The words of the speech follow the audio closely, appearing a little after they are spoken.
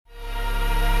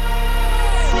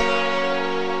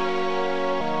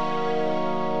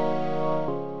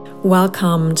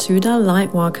Welcome to the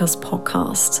Lightworkers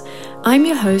podcast. I'm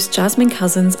your host, Jasmine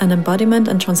Cousins, an embodiment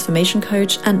and transformation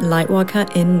coach and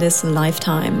lightworker in this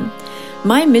lifetime.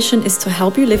 My mission is to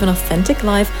help you live an authentic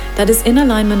life that is in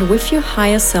alignment with your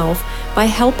higher self by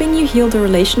helping you heal the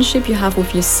relationship you have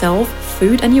with yourself,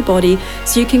 food, and your body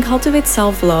so you can cultivate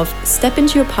self-love, step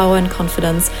into your power and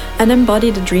confidence, and embody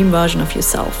the dream version of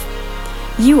yourself.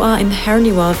 You are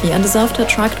inherently worthy and deserve to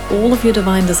attract all of your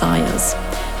divine desires.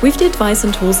 With the advice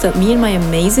and tools that me and my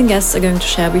amazing guests are going to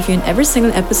share with you in every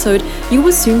single episode, you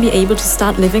will soon be able to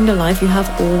start living the life you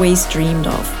have always dreamed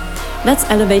of. Let's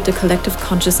elevate the collective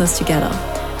consciousness together,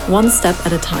 one step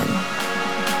at a time.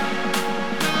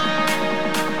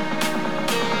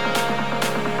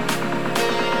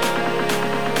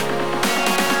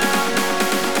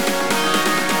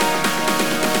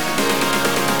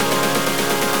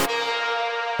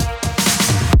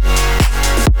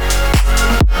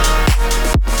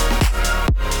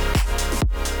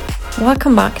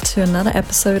 Welcome back to another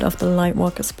episode of the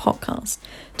Lightworkers podcast.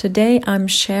 Today I'm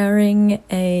sharing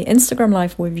an Instagram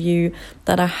live with you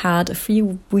that I had a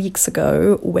few weeks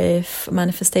ago with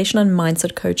manifestation and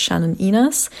mindset coach Shannon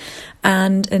Inez.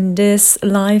 And in this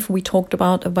live we talked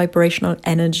about a vibrational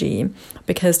energy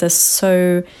because there's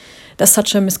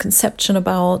such a misconception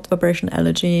about vibrational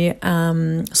energy.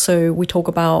 So we talk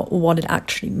about what it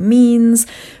actually means.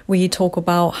 We talk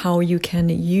about how you can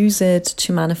use it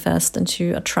to manifest and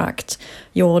to attract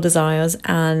your desires.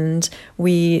 And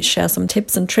we share some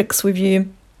tips and tricks with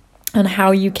you on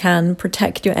how you can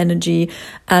protect your energy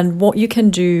and what you can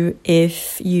do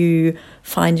if you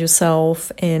find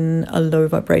yourself in a low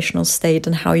vibrational state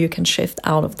and how you can shift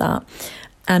out of that.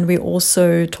 And we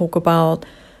also talk about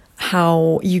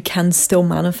how you can still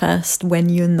manifest when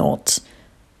you're not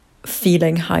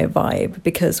feeling high vibe,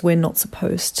 because we're not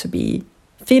supposed to be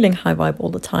feeling high vibe all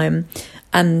the time,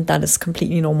 and that is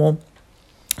completely normal.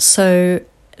 So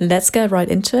let's get right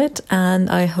into it, and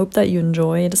I hope that you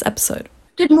enjoy this episode.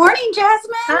 Good morning,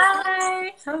 Jasmine.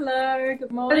 Hi. Hello.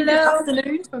 Good morning. Hello. Good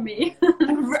afternoon for me.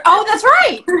 Oh, that's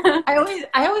right.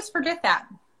 I always forget that.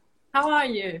 How are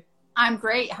you? I'm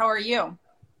great. How are you?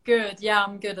 Good. Yeah,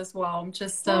 I'm good as well. I'm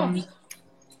just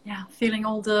feeling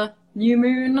all the new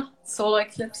moon, solar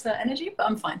eclipse energy, but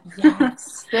I'm fine.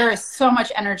 Yes. There is so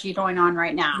much energy going on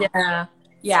right now.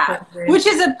 Yeah. Which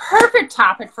is a perfect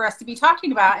topic for us to be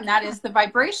talking about, and that is the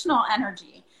vibrational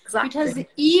energy. Exactly. Because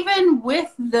even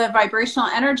with the vibrational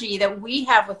energy that we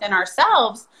have within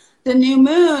ourselves, the new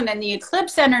moon and the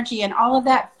eclipse energy and all of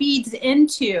that feeds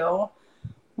into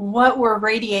what we're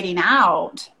radiating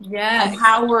out, and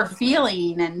how we're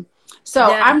feeling. And so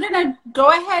I'm going to go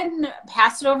ahead and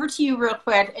pass it over to you real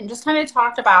quick and just kind of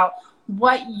talk about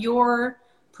what your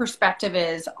perspective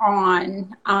is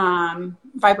on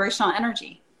vibrational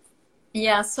energy.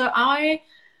 Yeah, so I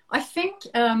think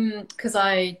because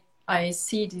I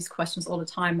see these questions all the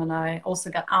time, and I also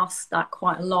get asked that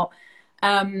quite a lot,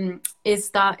 is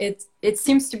that it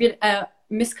seems to be a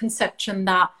misconception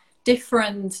that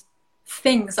different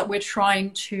things that we're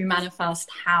trying to manifest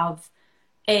have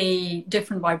a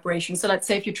different vibration. So let's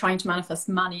say if you're trying to manifest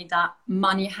money, that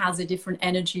money has a different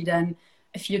energy than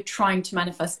if you're trying to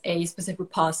manifest a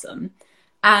specific person.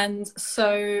 And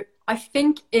so I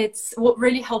think it's what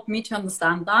really helped me to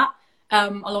understand that a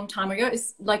long time ago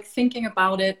is like thinking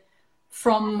about it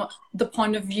from the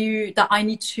point of view that I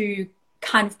need to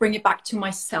kind of bring it back to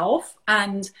myself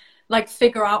and like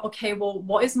figure out, okay, well,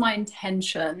 what is my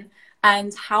intention?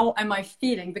 And how am I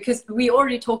feeling? Because we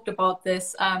already talked about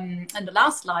this in the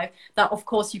last live, that of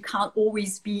course you can't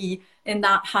always be in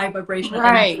that high vibration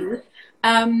energy.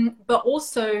 But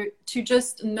also to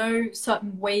just know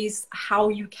certain ways how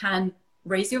you can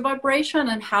raise your vibration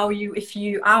and how you, if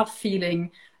you are feeling,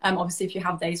 obviously if you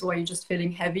have days where you're just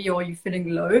feeling heavy or you're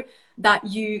feeling low, that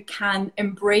you can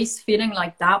embrace feeling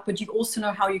like that, but you also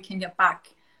know how you can get back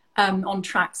on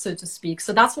track, so to speak.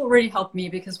 So that's what really helped me,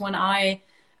 because when I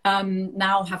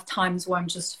now have times where I'm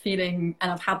just feeling,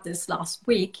 and I've had this last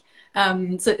week,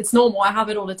 so it's normal, I have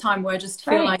it all the time where I just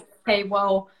feel like, hey,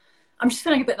 well, I'm just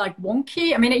feeling a bit like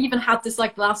wonky. I mean, I even had this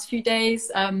like the last few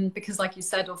days because like you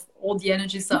said, of all the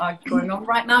energies that are going on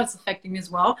right now, it's affecting me as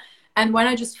well. And when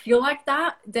I just feel like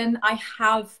that, then I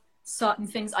have certain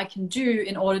things I can do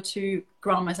in order to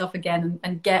ground myself again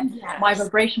and get my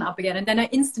vibration up again. And then I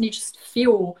instantly just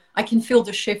I can feel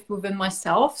the shift within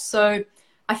myself. So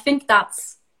I think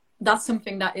that's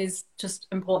something that is just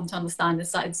important to understand,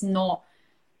 is that it's not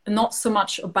so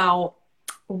much about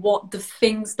what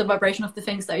the vibration of the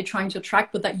things that you're trying to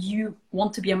attract, but that you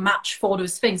want to be a match for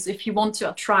those things. If you want to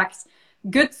attract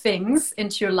good things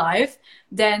into your life,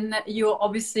 then you're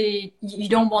obviously, you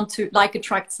don't want to, like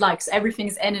attracts likes. Everything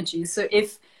is energy. So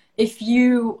if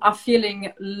you are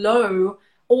feeling low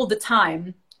all the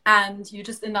time and you're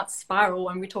just in that spiral,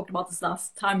 and we talked about this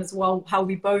last time as well, how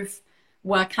we both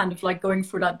were kind of like going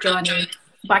through that journey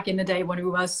back in the day when we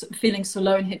were feeling so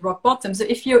low and hit rock bottom. So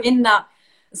if you're in that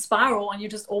spiral and you're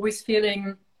just always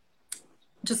feeling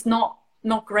just not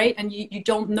great, and you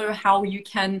don't know how you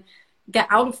can get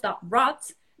out of that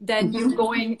rut, then you're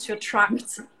going to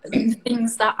attract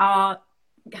things that are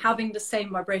having the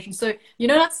same vibration. So you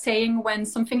know that saying, when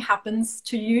something happens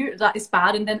to you that is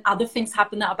bad and then other things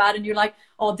happen that are bad, and you're like,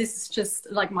 oh, this is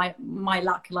just like my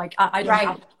luck, like I don't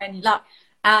have any luck.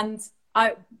 And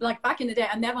I, like back in the day,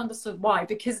 I never understood why,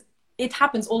 because it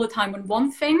happens all the time. When one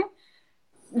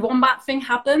bad thing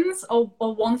happens, or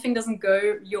one thing doesn't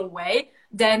go your way,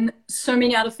 then so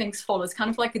many other things follow. It's kind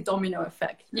of like a domino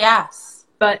effect. Yes.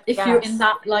 But if you're in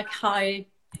that like high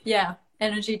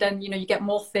energy, then you get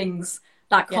more things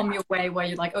that come your way where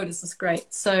you're like, oh, this is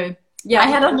great. So I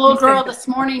had a little girl this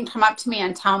morning come up to me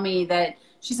and tell me that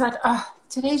she's like, oh,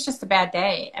 today's just a bad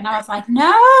day. And I was like, no.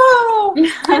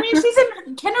 I mean, she's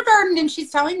in kindergarten and she's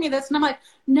telling me this, and I'm like,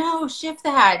 no, shift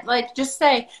that. Like, just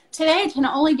say, today can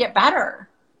only get better.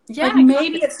 Yeah, like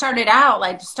maybe it started out,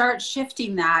 like start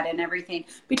shifting that and everything,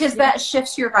 because that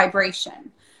shifts your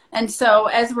vibration. And so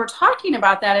as we're talking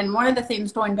about that, and one of the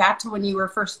things going back to when you were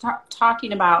first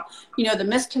talking about, the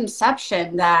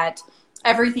misconception that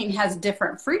everything has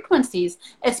different frequencies,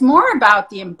 it's more about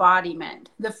the embodiment,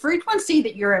 the frequency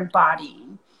that you're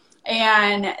embodying.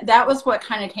 And that was what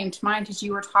kind of came to mind, because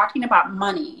you were talking about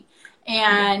money.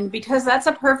 And because that's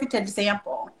a perfect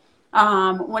example.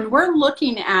 When we're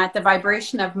looking at the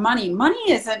vibration of money, money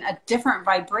isn't a different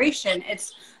vibration.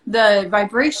 It's the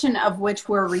vibration of which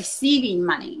we're receiving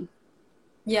money.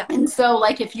 Yeah. And so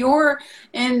like if you're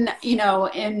in,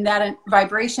 in that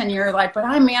vibration, you're like, but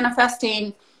I'm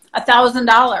manifesting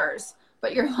 $1,000,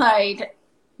 but you're like,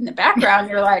 in the background,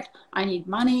 you're like, I need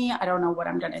money. I don't know what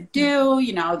I'm going to do.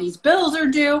 These bills are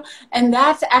due. And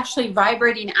that's actually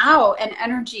vibrating out an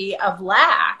energy of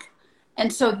lack.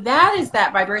 And so that is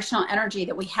that vibrational energy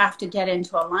that we have to get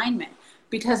into alignment,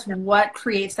 because what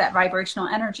creates that vibrational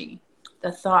energy?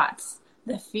 The thoughts,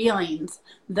 the feelings,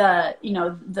 the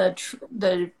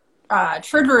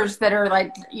triggers that are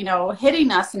like,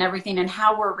 hitting us and everything, and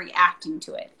how we're reacting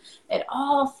to it. It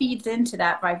all feeds into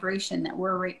that vibration that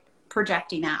we're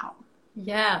projecting out.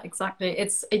 Yeah, exactly.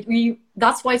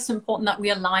 That's why it's important that we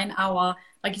align our,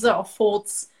 like you said, our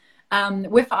thoughts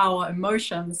with our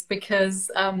emotions, because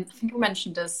I think we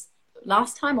mentioned this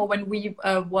last time, or when we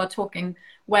were talking,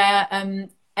 where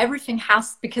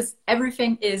because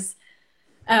everything is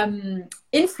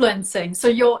influencing. So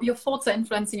your thoughts are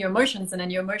influencing your emotions, and then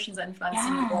your emotions are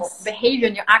influencing your behavior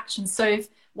and your actions. So if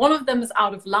one of them is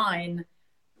out of line,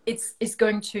 it's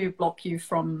going to block you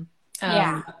from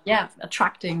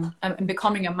attracting and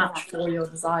becoming a match for your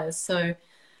desires. So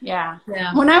yeah.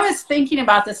 When I was thinking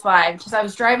about this live, because I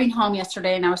was driving home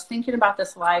yesterday and I was thinking about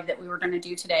this live that we were going to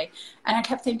do today, and I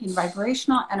kept thinking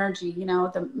vibrational energy,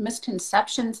 the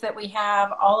misconceptions that we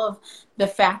have, all of the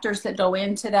factors that go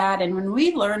into that. And when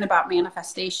we learn about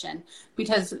manifestation,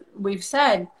 because we've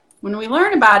said, when we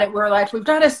learn about it, we're like, we've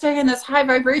got to stay in this high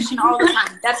vibration all the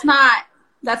time. That's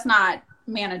not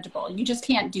manageable. You just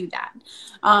can't do that,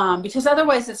 because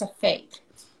otherwise it's a fake.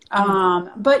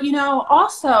 But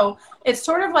also it's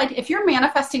sort of like if you're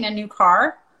manifesting a new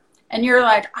car and you're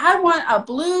like, I want a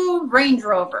blue Range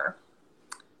Rover.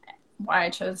 Why I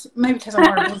chose, maybe because I'm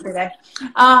wearing blue today.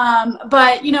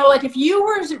 But like if you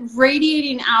were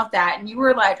radiating out that and you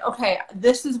were like, okay,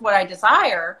 this is what I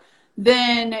desire,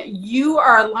 then you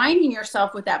are aligning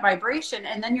yourself with that vibration.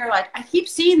 And then you're like, I keep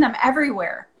seeing them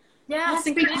everywhere. Yeah, that's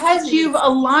because you've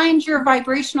aligned your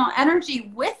vibrational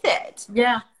energy with it.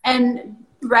 Yeah. And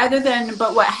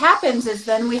but what happens is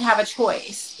then we have a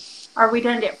choice. Are we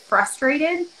going to get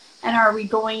frustrated? And are we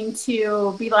going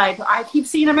to be like, I keep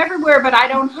seeing them everywhere, but I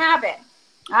don't have it?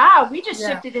 We just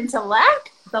shifted into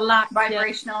the lack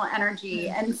vibrational energy.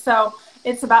 And so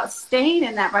it's about staying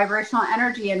in that vibrational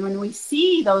energy. And when we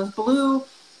see those blue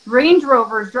Range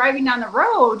Rovers driving down the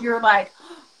road, you're like,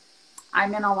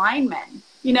 I'm in alignment,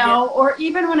 or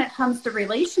even when it comes to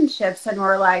relationships and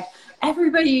we're like,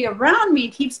 everybody around me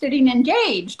keeps getting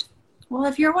engaged. Well,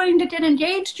 if you're wanting to get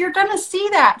engaged, you're going to see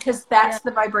that, because that's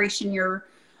the vibration you're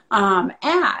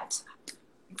at.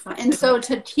 Exactly. And so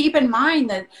to keep in mind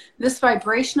that this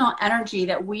vibrational energy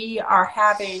that we are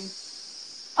having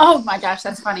Oh my gosh,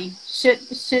 that's funny.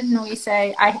 Shouldn't we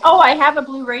say I have a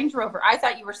blue Range Rover? I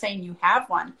thought you were saying you have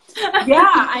one. Yeah,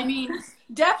 I mean,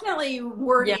 definitely Yeah,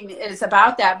 wording is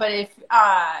about that. But if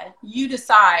you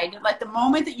decide, like the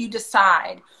moment that you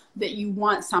decide that you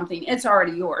want something, it's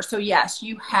already yours. So yes,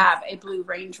 you have a blue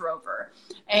Range Rover,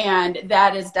 and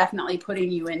that is definitely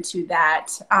putting you into that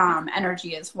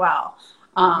energy as well.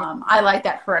 yeah, I like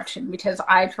that correction because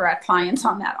I correct clients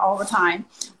on that all the time.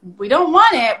 We don't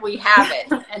want it, we have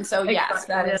it. And so, yes,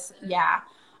 exactly. that Yeah. is, yeah.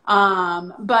 I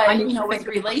But, need to with think.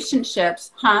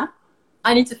 relationships, huh?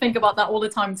 I need to think about that all the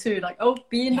time too. Like, oh,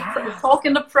 be in the Yeah. talk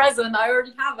in the present. I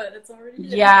already have it. It's already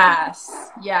here.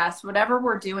 Yes, yes. Whatever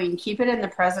we're doing, keep it in the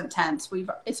present tense.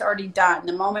 It's already done.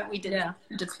 The moment we Yeah,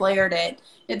 declared it,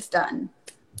 it's done.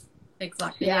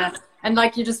 exactly. Yeah. Yeah, and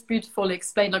like you just beautifully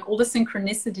explained, like all the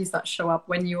synchronicities that show up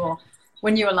when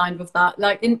you're aligned with that.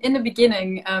 Like in the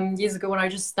beginning, years ago when I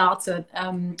just started,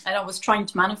 and I was trying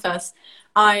to manifest,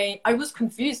 I was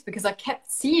confused because I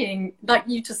kept seeing, like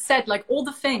you just said, like all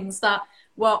the things that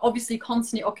were obviously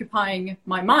constantly occupying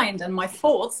my mind and my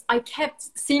thoughts. I kept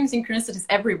seeing synchronicities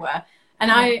everywhere.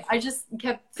 And I just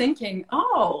kept thinking,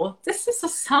 oh, this is a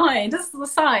sign. This is a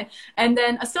sign. And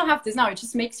then I still have this now. It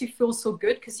just makes you feel so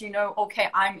good because you know, okay,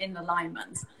 I'm in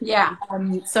alignment. Yeah.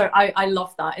 So I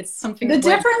love that. It's something. The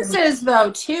difference is,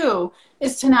 though, too,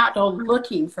 is to not go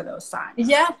looking for those signs.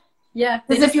 Yeah, yeah.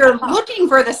 Because if you're looking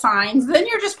for the signs, then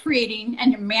you're just creating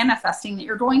and you're manifesting that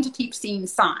you're going to keep seeing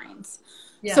signs.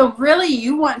 Yeah. So really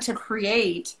you want to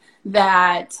create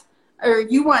that, or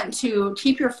you want to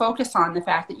keep your focus on the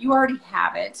fact that you already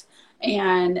have it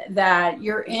and that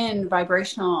you're in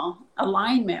vibrational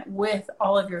alignment with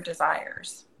all of your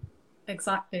desires.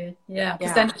 Exactly. Yeah. Because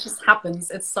Yeah. then it just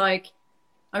happens. It's like,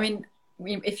 I mean,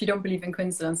 if you don't believe in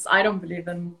coincidence, I don't believe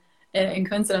in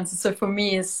coincidences. So for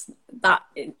me, that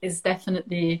is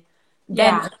definitely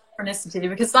then Yeah. a synchronicity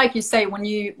because, like you say,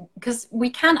 because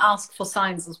we can ask for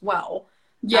signs as well.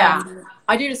 Yeah.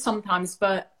 I do this sometimes,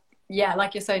 but yeah,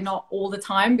 like you say, not all the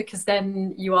time because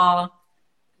then you are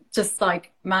just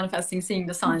like manifesting, seeing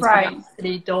the signs. Right. But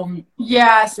you don't.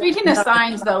 Yeah. Speaking of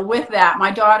signs, though, with that,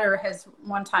 my daughter has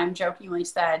one time jokingly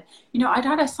said, I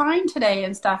got a sign today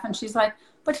and stuff. And she's like,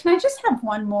 but can I just have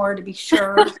one more to be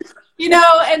sure?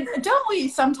 And don't we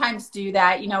sometimes do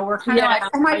that? We're kind of like,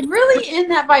 am I really in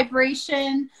that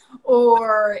vibration?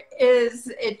 Or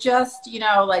is it just,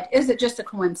 is it just a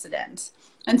coincidence?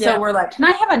 And so we're like, can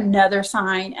I have another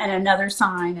sign and another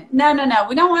sign? No.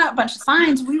 We don't want a bunch of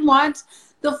signs. We want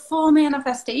the full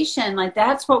manifestation. Like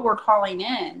that's what we're calling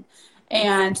in.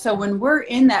 And so when we're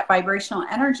in that vibrational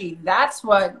energy, that's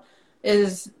what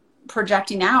is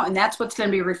projecting out. And that's what's going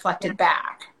to be reflected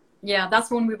back. Yeah,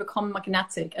 that's when we become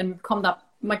magnetic and become that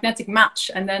magnetic match.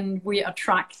 And then we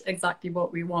attract exactly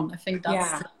what we want. I think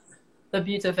that's the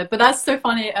beauty of it. But that's so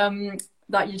funny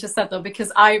that you just said that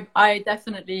because I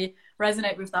definitely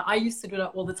resonate with that. I used to do that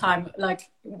all the time,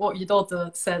 like what your daughter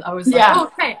said. I was like,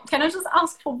 oh, okay, can I just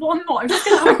ask for one more? I'm just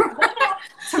gonna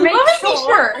to make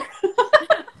sure.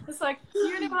 It's like,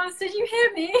 universe, did you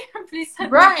hear me? Please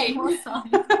send me more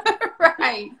signs.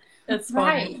 Right. It's funny.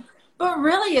 Right. But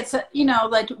really, it's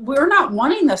like we're not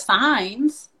wanting the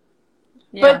signs,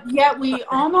 but yet we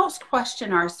almost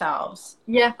question ourselves.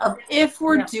 Of if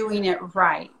we're doing it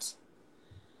right.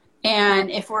 And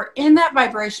if we're in that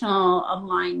vibrational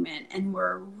alignment and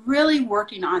we're really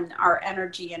working on our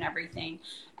energy and everything,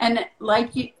 and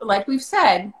like we've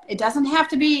said, it doesn't have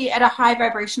to be at a high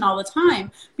vibration all the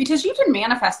time because you can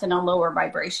manifest in a lower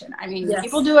vibration. I mean,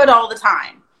 people do it all the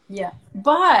time. Yeah.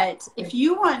 But if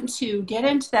you want to get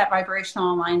into that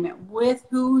vibrational alignment with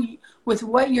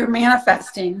what you're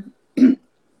manifesting,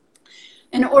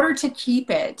 in order to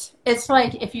keep it, it's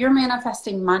like if you're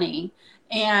manifesting money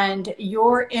and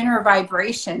your inner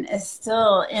vibration is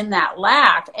still in that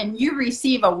lack and you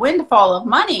receive a windfall of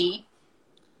money,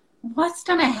 what's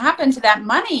going to happen to that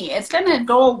money? It's going to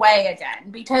go away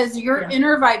again because your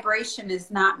inner vibration is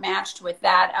not matched with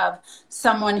that of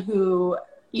someone who,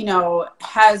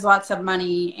 has lots of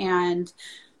money and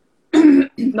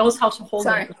knows how to hold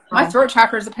it. My throat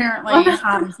chakra is apparently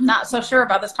not so sure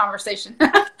about this conversation.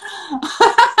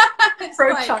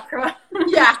 Throat chakra.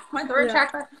 Yeah, my throat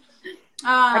chakra.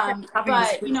 But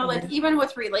like even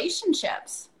with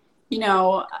relationships,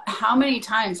 how many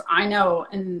times I know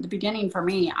in the beginning for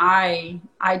me, I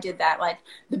did that, like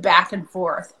the back and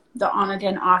forth, the on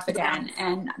again, off again,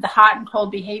 and the hot and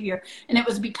cold behavior. And it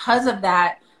was because of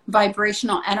that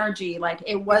vibrational energy. Like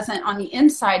it wasn't on the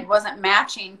inside, wasn't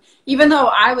matching, even though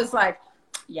I was like,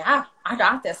 yeah, I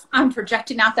got this. I'm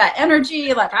projecting out that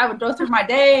energy. Like I would go through my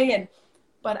day and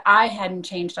but I hadn't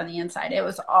changed on the inside. It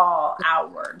was all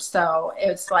outward. So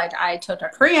it's like I took a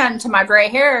crayon to my gray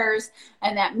hairs,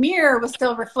 and that mirror was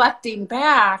still reflecting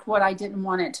back what I didn't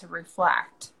want it to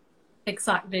reflect.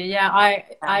 Exactly. Yeah,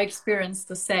 I experienced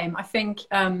the same. I think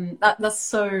that's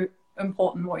so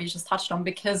important what you just touched on,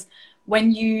 because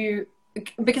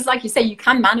because like you say, you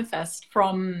can manifest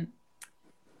from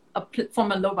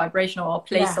a low vibration or a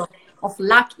place of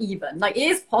lack, even. Like, it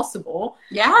is possible.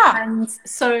 Yeah. And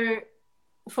so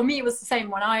for me, it was the same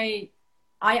when I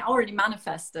already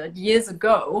manifested years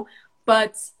ago,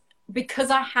 but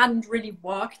because I hadn't really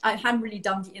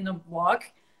done the inner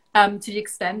work to the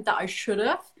extent that I should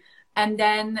have. And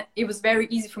then it was very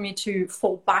easy for me to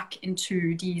fall back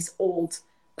into these old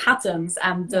patterns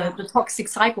and the toxic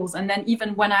cycles. And then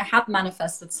even when I had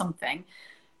manifested something,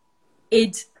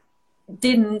 it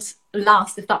didn't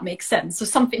last, if that makes sense. So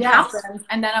something happened,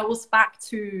 and then I was back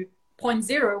to point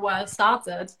zero where I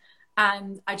started,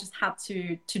 and I just had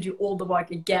to do all the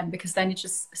work again, because then it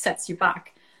just sets you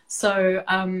back. So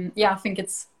I think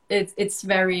it's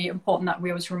very important that we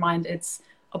always remind it's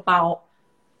about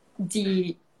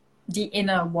the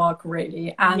inner work,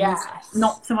 really, and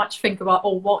not so much think about,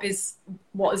 oh, what is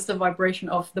the vibration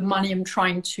of the money I'm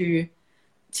trying to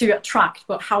attract,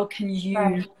 but how can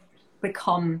you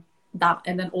become that,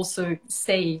 and then also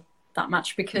say that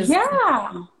much, because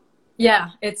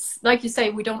it's like you say,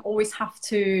 we don't always have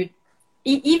to,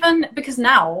 even because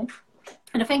now,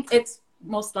 and I think it's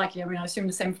most likely, I mean, I assume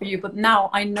the same for you, but now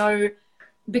I know,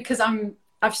 because I've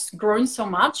grown so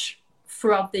much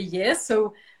throughout the years,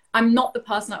 so I'm not the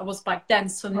person that I was back then.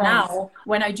 So now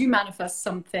when I do manifest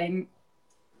something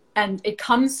and it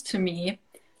comes to me,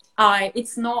 I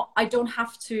don't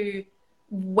have to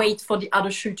wait for the other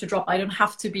shoe to drop. I don't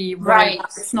have to be worried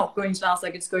that it's not going to last,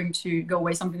 like it's going to go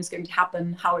away, something's going to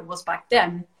happen how it was back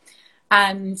then.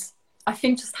 And I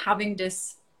think just having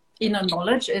this inner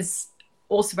knowledge is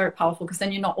also very powerful, because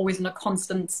then you're not always in a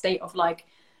constant state of like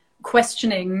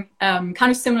questioning, kind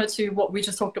of similar to what we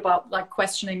just talked about, like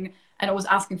questioning and always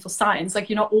asking for signs. Like,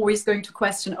 you're not always going to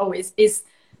question, oh, is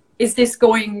this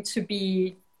going to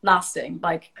be lasting?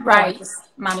 Like, I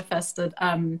just manifested,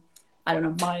 I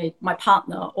don't know, my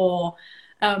partner, or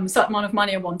certain amount of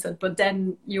money I wanted, but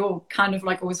then you're kind of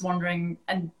like always wondering,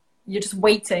 and you're just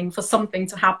waiting for something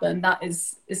to happen that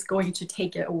is going to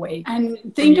take it away.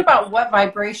 And think about what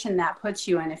vibration that puts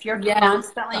you in. If you're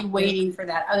constantly waiting for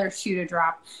that other shoe to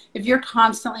drop, if you're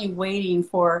constantly waiting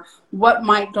for what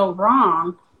might go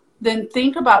wrong, then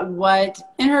think about what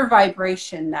inner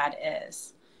vibration that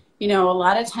is. You know, a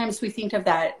lot of times we think of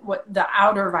that, what the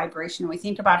outer vibration, we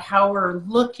think about how we're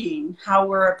looking, how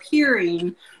we're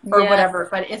appearing, or whatever,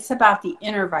 but it's about the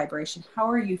inner vibration. How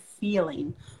are you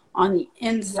feeling on the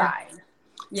inside?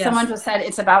 Someone just said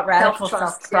it's about radical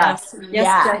self-trust.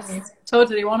 Yes.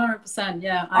 Totally, 100%.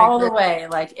 Yeah, all the way.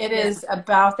 Like, it is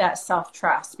about that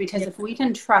self-trust, because if we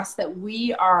can trust that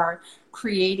we are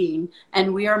creating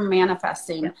and we are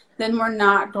manifesting, then we're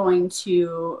not going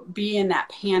to be in that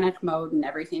panic mode and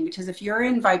everything. Because if you're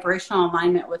in vibrational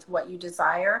alignment with what you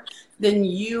desire, then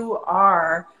you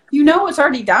are, you know, it's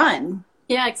already done.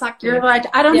 Yeah, exactly. You're like,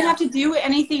 I don't have to do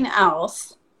anything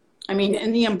else. I mean,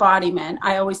 in the embodiment,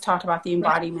 I always talk about the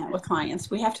embodiment with clients.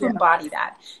 We have to embody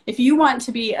that. If you want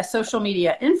to be a social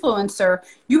media influencer,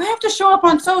 you have to show up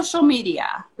on social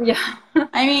media. Yeah.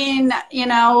 I mean, you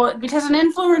know, because an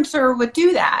influencer would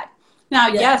do that. Now,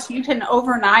 yes, you can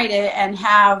overnight it and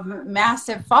have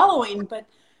massive following, but,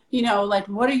 you know, like,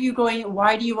 why do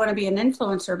you want to be an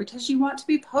influencer? Because you want to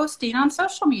be posting on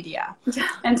social media. Yeah.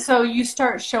 And so you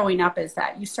start showing up as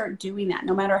that. You start doing that,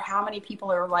 no matter how many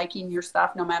people are liking your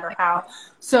stuff, no matter how.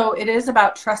 So it is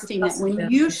about trusting that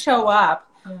when you show up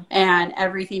and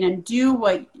everything and do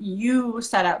what you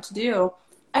set out to do,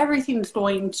 everything's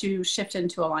going to shift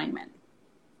into alignment.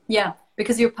 Yeah,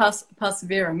 because you're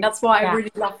persevering. That's why I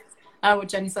really love what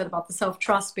Jenny said about the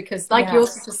self-trust, because like you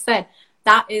also just said,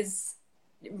 that is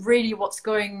really what's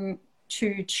going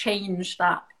to change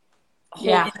that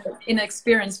whole inner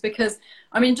experience. Because,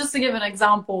 I mean, just to give an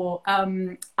example,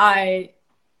 I'm actually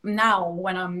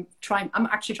trying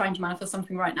to manifest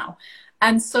something right now.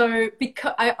 And so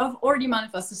because I've already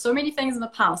manifested so many things in the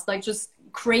past, like just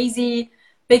crazy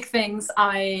big things,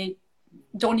 I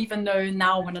don't even know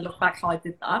now when I look back how I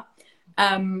did that.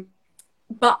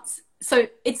 But so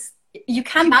you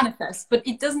can manifest, but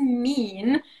it doesn't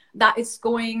mean that it's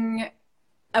going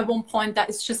at one point that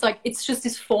it's just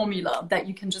this formula that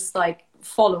you can just like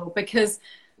follow. Because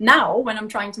now when I'm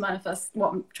trying to manifest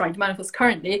what I'm trying to manifest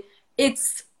currently,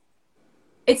 it's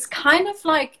kind of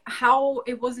like how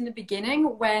it was in the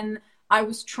beginning when I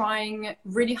was trying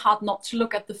really hard not to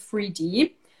look at the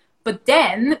 3D, But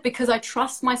then, because I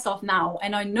trust myself now,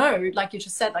 and I know, like you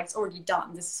just said, like it's already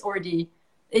done. This is already,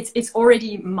 it's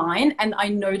already mine, and I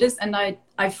know this, and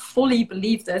I fully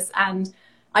believe this, and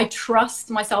I trust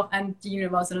myself and the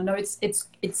universe, and I know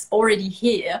it's already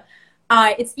here.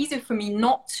 It's easier for me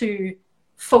not to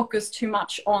focus too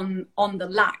much on the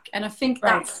lack, and I think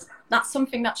that's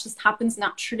something that just happens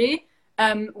naturally.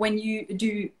 When you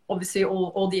do obviously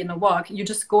all the inner work, you're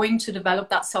just going to develop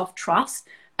that self-trust,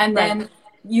 and then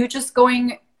you're just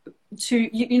going to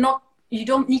you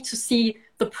don't need to see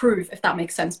the proof, if that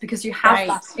makes sense, because you have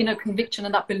that inner conviction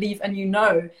and that belief, and you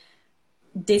know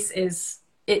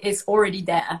it is already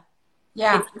there.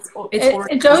 Yeah,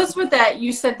 it goes with that.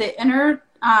 You said the inner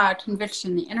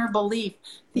conviction, the inner belief,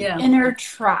 the inner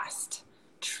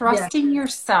trusting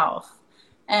yourself.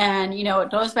 And, you know,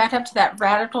 it goes back up to that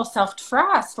radical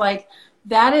self-trust. Like,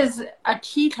 that is a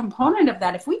key component of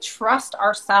that. If we trust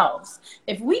ourselves,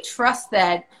 if we trust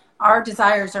that our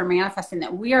desires are manifesting,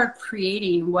 that we are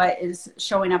creating what is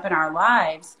showing up in our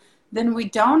lives, then we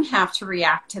don't have to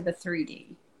react to the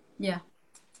 3D. Yeah.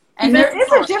 And there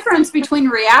is a difference between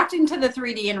reacting to the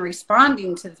 3D and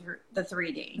responding to the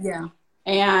 3D. Yeah.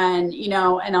 And, you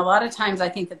know, and a lot of times I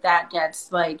think that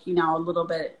gets, like, you know, a little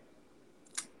bit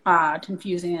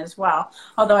confusing as well.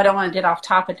 Although I don't want to get off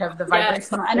topic of the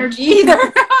vibrational energy either.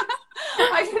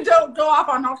 I don't go off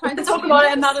on all kinds of talk about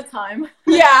it another time.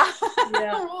 Yeah.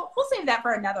 We'll save that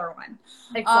for another one.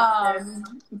 Exactly.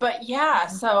 But yeah,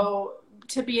 so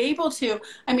to be able to,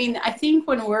 I mean, I think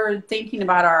when we're thinking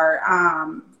about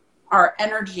our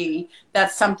energy,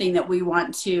 that's something that we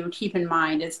want to keep in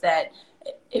mind, is that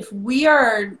if we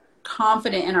are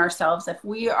confident in ourselves, if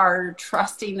we are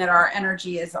trusting that our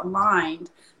energy is aligned,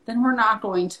 then we're not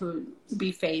going to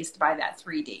be fazed by that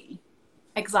 3D.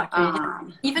 Exactly.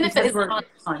 Even if it is hard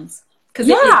times. Because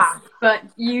it is. But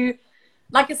you,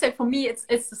 like I said, for me, it's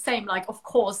the same. Like, of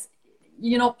course,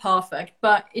 you're not perfect,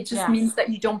 but it just means that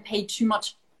you don't pay too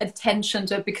much attention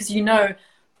to it, because you know,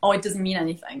 oh, it doesn't mean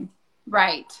anything.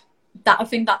 Right. I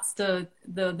think that's the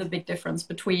big difference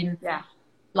between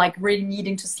like really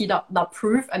needing to see that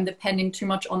proof and depending too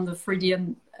much on the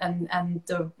 3D and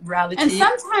the reality. And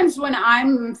sometimes when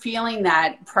I'm feeling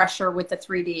that pressure with the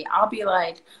 3D, I'll be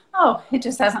like, oh, it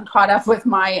just hasn't caught up with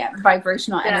my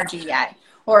vibrational energy yet.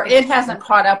 Or it hasn't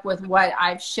caught up with what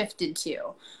I've shifted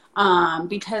to.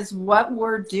 Because what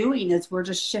we're doing is we're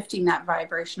just shifting that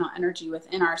vibrational energy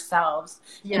within ourselves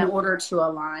in order to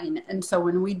align. And so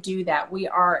when we do that, we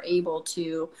are able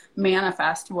to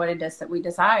manifest what it is that we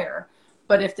desire.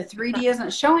 But if the 3D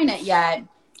isn't showing it yet,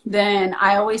 then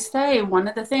I always say one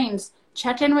of the things,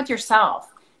 check in with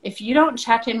yourself. If you don't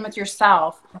check in with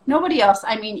yourself, nobody else,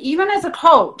 I mean, even as a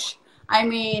coach, I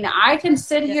mean, I can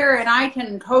sit here and I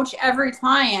can coach every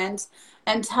client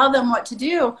and tell them what to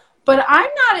do, but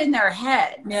I'm not in their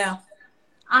head. Yeah.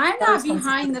 I'm not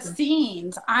behind the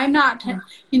scenes. I'm not,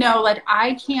 you know, like,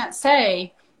 I can't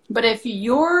say, but if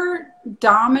your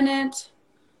dominant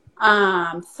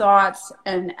thoughts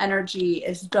and energy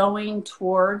is going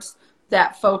towards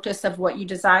that focus of what you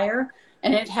desire,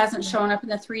 and it hasn't shown up in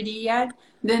the 3D yet,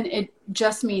 then it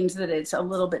just means that it's a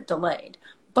little bit delayed.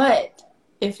 But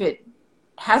if it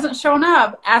hasn't shown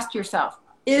up, ask yourself,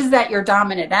 is that your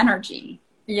dominant energy?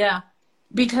 Yeah.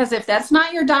 Because if that's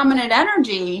not your dominant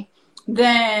energy,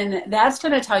 then that's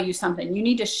going to tell you something. You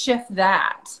need to shift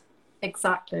that.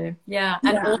 Exactly. Yeah.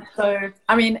 And also,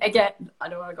 I mean, again, I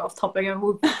don't want to go off topic, and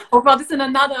we'll talk about this in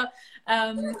another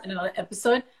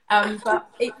episode. But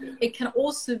it can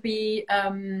also be,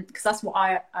 because that's what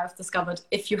I've discovered,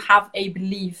 if you have a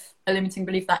limiting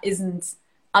belief that isn't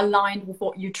aligned with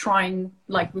what you're trying,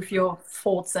 like with your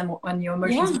thoughts and your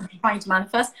emotions you're trying to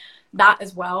manifest, that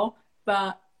as well.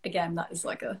 But again, that is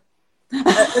like a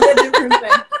different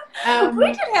thing. We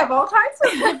could have all kinds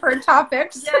of different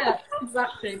topics. Yeah,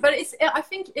 exactly. But I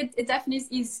think it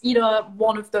definitely is either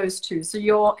one of those two. So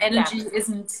your energy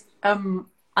isn't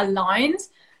aligned,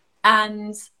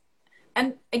 and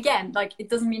again, like, it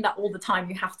doesn't mean that all the time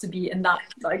you have to be in that,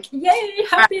 like, yay,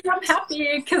 happy, I'm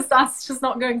happy, because that's just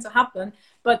not going to happen.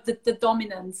 But the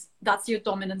dominance, that's your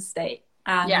dominant state.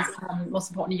 And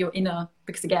most importantly, your inner,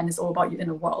 because again, it's all about your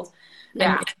inner world.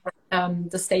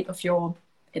 And the state of your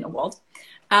inner world.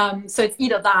 So it's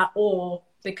either that, or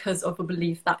because of a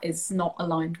belief that is not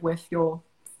aligned with your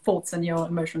thoughts and your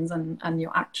emotions and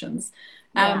your actions.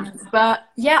 But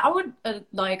yeah, I would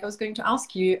I was going to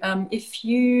ask you if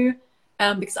you,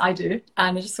 because I do,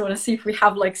 and I just want to see if we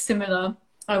have like similar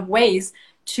ways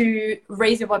to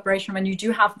raise your vibration when you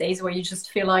do have days where you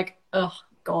just feel like, oh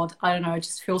God, I don't know, I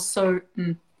just feel so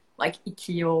like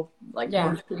icky or like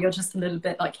you're just a little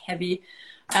bit like heavy,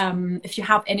 if you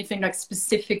have anything like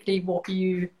specifically what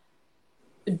you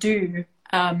do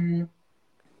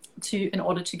in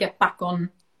order to get back on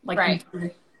like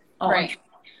right.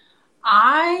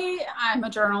 I'm a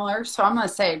journaler, so I'm going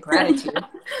to say gratitude.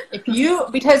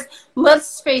 Because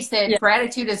let's face it,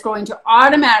 gratitude is going to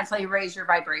automatically raise your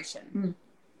vibration.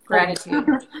 Gratitude.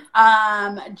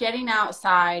 Getting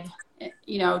outside,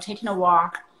 taking a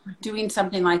walk, doing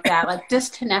something like that, like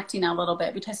disconnecting a little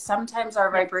bit, because sometimes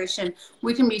our vibration,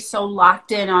 we can be so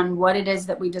locked in on what it is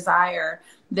that we desire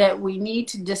that we need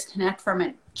to disconnect from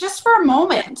it just for a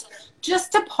moment,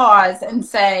 just to pause and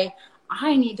say,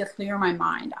 I need to clear my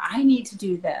mind. I need to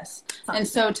do this. And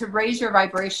so to raise your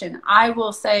vibration, I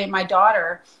will say my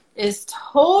daughter is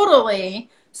totally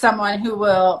someone who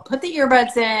will put the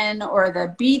earbuds in or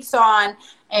the beats on,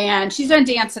 and she's going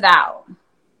to dance it out.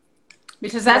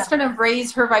 Because that's going to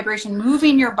raise her vibration,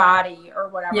 moving your body or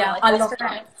whatever. Yeah, like I love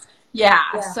that.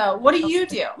 Yeah. So what do you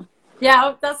do?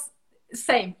 Yeah, that's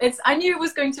same. I knew it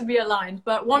was going to be aligned,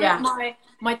 but one of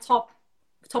my top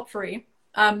three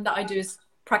that I do is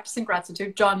practicing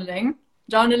gratitude, journaling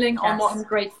on what I'm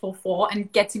grateful for, and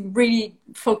really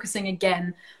focusing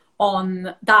again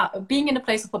on that, being in a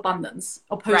place of abundance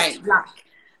opposed to lack.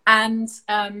 And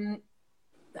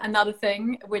another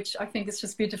thing, which I think is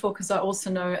just beautiful, because I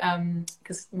also know,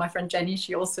 because my friend Jenny,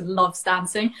 she also loves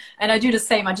dancing, and I do the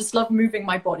same. I just love moving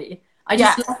my body. I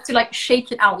just love to like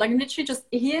shake it out. Like I'm literally just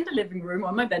here in the living room or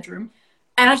in my bedroom,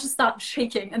 and I just start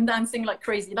shaking and dancing like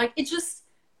crazy. Like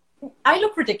I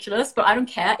look ridiculous, but I don't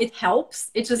care. It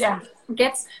helps. It just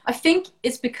gets, I think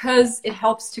it's because it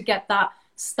helps to get that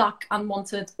stuck,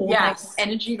 unwanted, or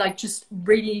energy, like just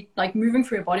really like moving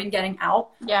through your body and getting out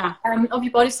of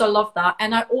your body. So I love that.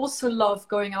 And I also love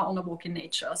going out on a walk in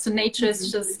nature. So nature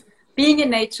is just, being in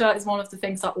nature is one of the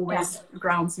things that always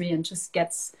grounds me and just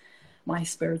gets my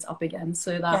spirits up again.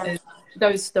 So that is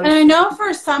those. And I know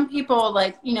for some people,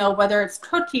 like, whether it's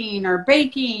cooking or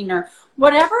baking or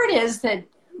whatever it is that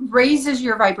raises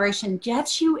your vibration,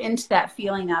 gets you into that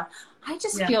feeling of, I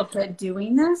just feel good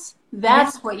doing this.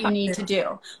 That's what you need to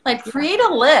do. Like create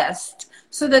a list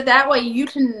so that way you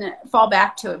can fall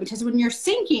back to it. Because when you're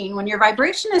sinking, when your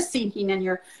vibration is sinking and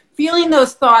you're feeling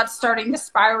those thoughts starting to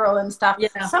spiral and stuff,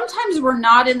 sometimes we're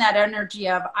not in that energy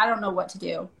of, I don't know what to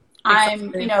do.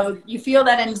 You feel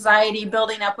that anxiety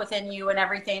building up within you and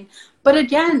everything. But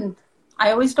again,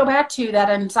 I always go back to that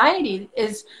anxiety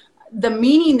is the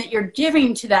meaning that you're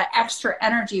giving to that extra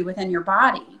energy within your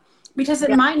body. Because it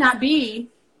might not be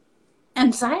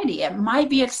anxiety. It might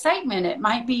be excitement. It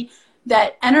might be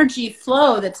that energy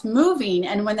flow that's moving.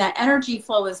 And when that energy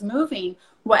flow is moving,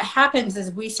 what happens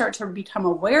is we start to become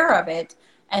aware of it,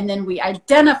 and then we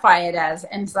identify it as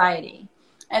anxiety.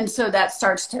 And so that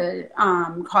starts to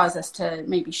cause us to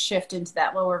maybe shift into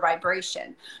that lower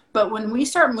vibration. But when we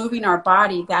start moving our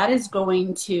body, that is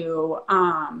going to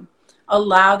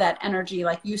allow that energy,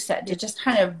 like you said, to just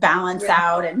kind of balance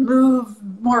out and move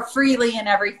more freely and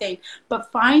everything. But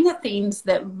find the things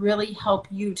that really help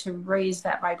you to raise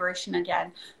that vibration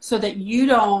again, so that you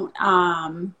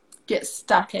don't get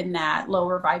stuck in that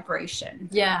lower vibration.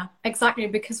 Yeah, exactly.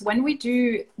 Because when we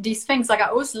do these things, like I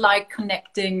always like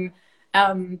connecting,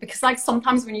 because like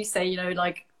sometimes when you say,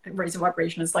 like raise your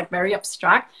vibration, it's like very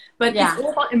abstract, but it's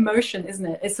all about emotion, isn't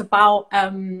it? It's about,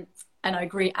 and I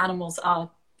agree, animals are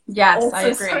I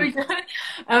agree. So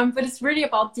good. But it's really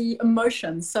about the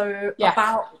emotion. So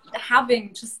about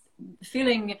just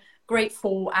feeling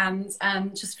grateful and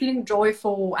just feeling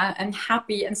joyful and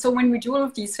happy. And so when we do all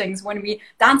of these things, when we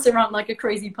dance around like a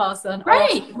crazy person, or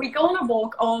we go on a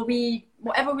walk, or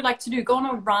whatever we like to do, go on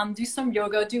a run, do some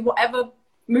yoga, do whatever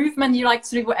movement you like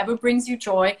to do, whatever brings you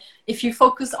joy. If you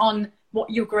focus on what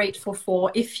you're grateful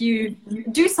for, if you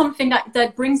do something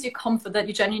that brings you comfort, that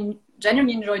you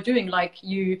genuinely enjoy doing, like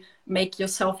you make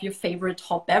yourself your favorite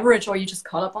hot beverage, or you just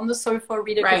curl up on the sofa,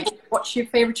 read a book, watch your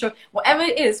favorite show, whatever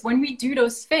it is, when we do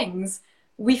those things,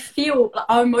 we feel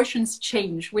our emotions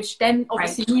change, which then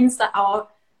obviously means that our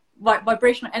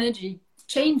vibrational energy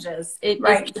changes. It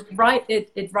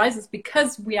rises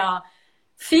because we are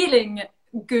feeling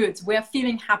good, we're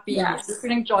feeling happy, we're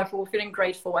feeling joyful, we're feeling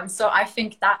grateful. And so I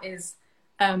think that is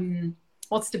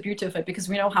what's the beauty of it, because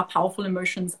we know how powerful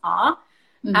emotions are.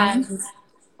 And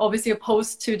obviously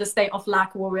opposed to the state of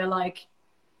lack, where we're like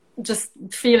just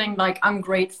feeling like I'm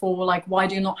grateful, like why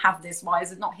do you not have this, why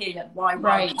is it not here yet,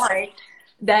 why,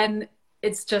 then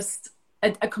it's just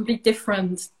a complete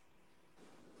different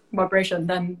vibration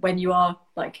than when you are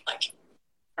like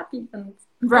happy and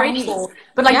grateful,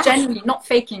 but like genuinely not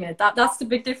faking it. That's the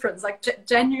big difference, like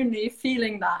genuinely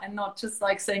feeling that, and not just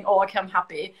like saying, oh, okay, I'm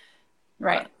happy.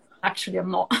 Right. Actually,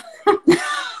 I'm not.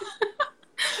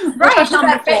 Right. So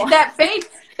that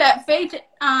faith,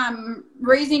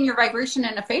 raising your vibration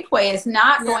in a faith way is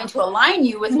not going to align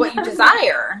you with what you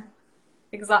desire.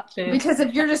 Exactly. Because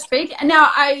if you're just fake,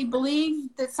 now I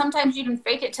believe that sometimes you can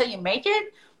fake it till you make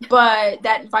it, but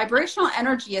that vibrational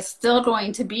energy is still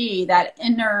going to be that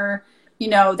inner,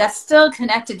 that's still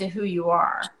connected to who you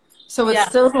are. So it's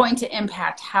still going to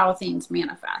impact how things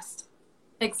manifest.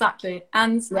 Exactly.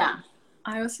 And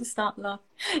I also start laughing.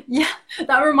 Yeah,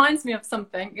 that reminds me of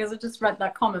something, because I just read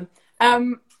that comment.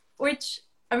 Which,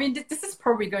 I mean, this is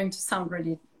probably going to sound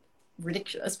really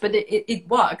ridiculous, but it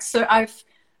works. So I've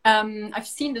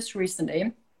seen this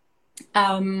recently.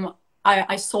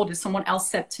 I saw this, someone else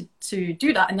said to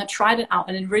do that, and I tried it out,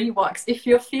 and it really works. If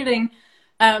you're feeling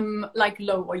like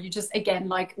low, or you just, again,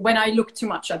 like when I look too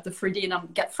much at the 3D and I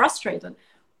get frustrated,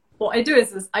 what I do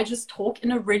is I just talk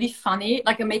in a really funny,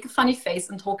 like I make a funny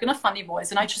face and talk in a funny voice,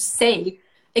 and I just say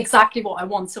exactly what I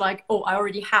want. So like, oh, I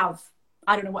already have,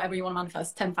 I don't know, whatever you want to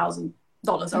manifest, $10,000.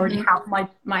 I already have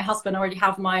my husband, I already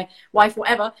have my wife,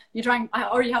 whatever. I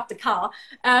already have the car.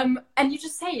 And you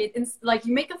just say it, in, like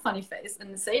you make a funny face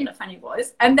and say in a funny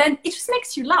voice, and then it just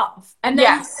makes you laugh. And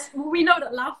then we know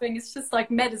that laughing is just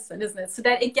like medicine, isn't it? So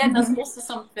that, again, that's also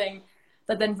something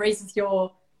that then raises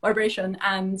your vibration,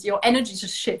 and your energy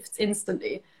just shifts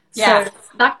instantly. So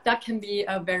that can be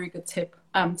a very good tip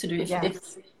to do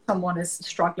if someone is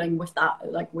struggling with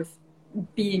that, like with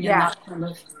being in that kind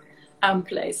of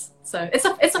place. So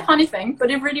it's a funny thing, but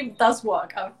it really does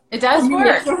work. It does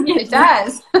work. It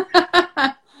does.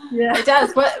 It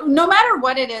does. But no matter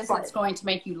what it is, it's going to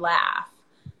make you laugh.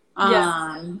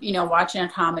 Watching a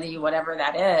comedy, whatever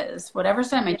that is, whatever's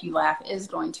going to make you laugh is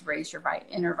going to raise your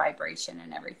inner vibration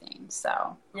and everything.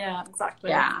 So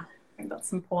exactly. I think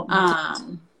that's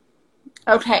important.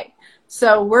 Okay,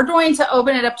 so we're going to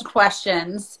open it up to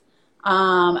questions.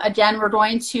 Again, we're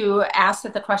going to ask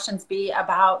that the questions be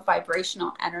about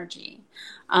vibrational energy,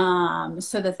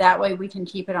 so that way we can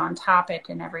keep it on topic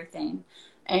and everything.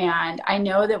 And I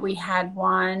know that we had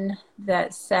one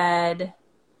that said,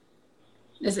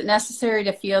 is it necessary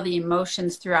to feel the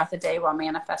emotions throughout the day while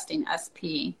manifesting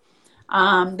SP?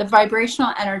 The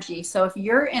vibrational energy. So if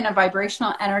you're in a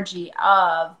vibrational energy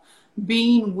of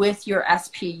being with your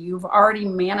SP, you've already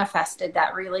manifested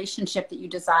that relationship that you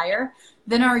desire,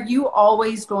 then are you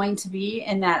always going to be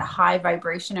in that high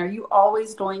vibration? Are you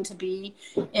always going to be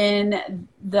in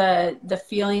the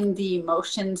feeling, the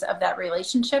emotions of that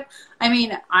relationship? I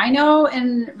mean, I know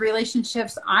in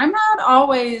relationships, I'm not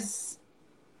always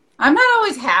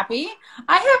happy.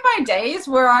 I have my days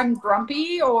where I'm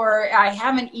grumpy or I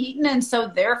haven't eaten, and so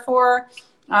therefore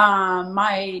I'm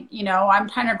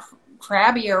kind of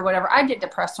crabby or whatever. I get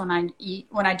depressed when I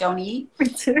don't eat. Me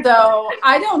too. So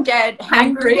I don't get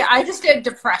hangry. I just get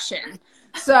depression.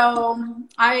 So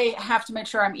I have to make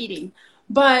sure I'm eating.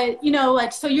 But,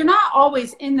 so you're not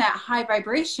always in that high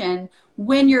vibration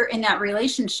when you're in that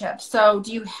relationship. So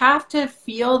do you have to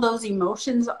feel those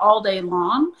emotions all day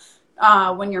long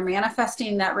when you're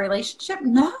manifesting that relationship?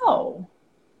 No.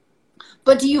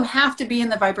 But do you have to be in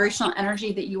the vibrational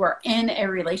energy that you are in a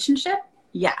relationship?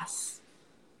 Yes.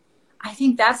 I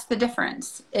think that's the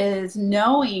difference, is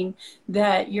knowing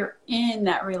that you're in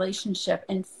that relationship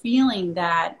and feeling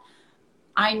that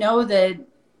I know that,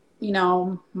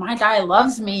 my guy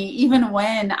loves me even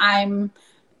when I'm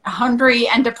hungry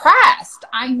and depressed.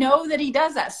 I know that he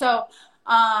does that. So,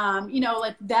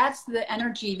 that's the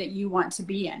energy that you want to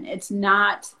be in. It's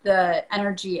not the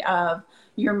energy of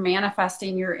you're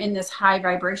manifesting, you're in this high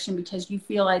vibration because you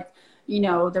feel like,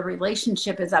 the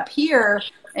relationship is up here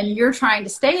and you're trying to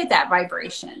stay at that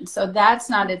vibration. So that's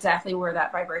not exactly where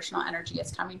that vibrational energy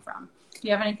is coming from. Do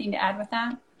you have anything to add with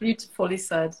that? Beautifully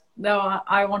said. No,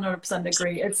 I 100%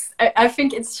 agree. I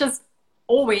think it's just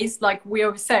always, like we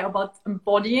always say, about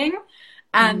embodying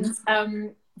and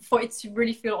for it to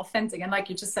really feel authentic. And like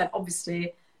you just said,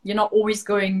 obviously, you're not always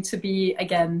going to be,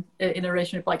 again, in a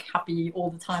relationship like happy all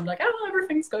the time, like, oh,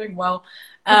 everything's going well.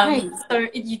 So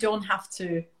you don't have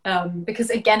to,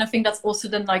 because again, I think that's also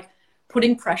then like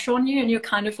putting pressure on you, and you're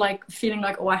kind of like feeling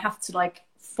like, oh, I have to like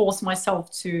force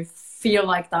myself to feel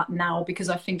like that now because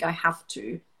I think I have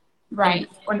to,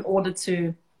 in order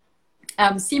to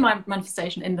see my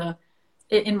manifestation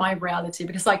in my reality.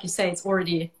 Because like you say, it's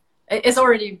already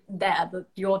there, that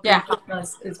your partner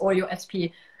is, or your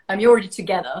SP. You're already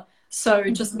together, so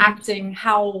just acting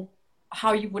how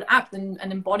you would act and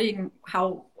embodying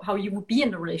how you would be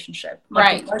in the relationship,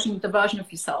 like the version of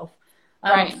yourself.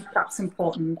 That's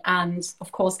important. And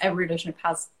of course, every relationship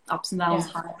has ups and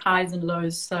downs, highs and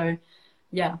lows. So,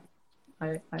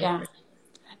 I agree.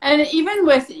 And even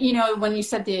with, you know, when you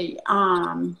said the,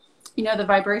 you know, the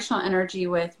vibrational energy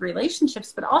with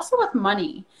relationships, but also with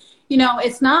money, you know,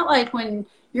 it's not like when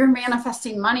you're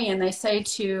manifesting money and they say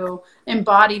to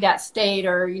embody that state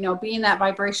or, you know, be in that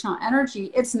vibrational energy,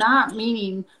 it's not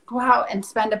meaning go out and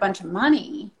spend a bunch of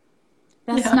money.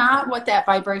 That's not what that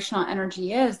vibrational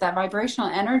energy is. That vibrational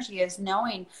energy is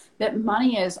knowing that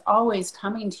money is always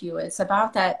coming to you. It's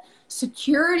about that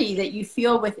security that you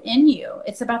feel within you.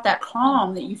 It's about that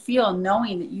calm that you feel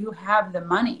knowing that you have the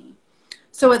money.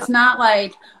 So it's not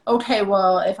like, okay,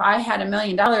 well, if I had $1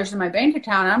 million in my bank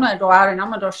account, I'm going to go out and I'm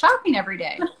going to go shopping every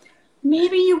day.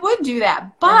 Maybe you would do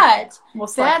that, but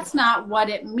that's not what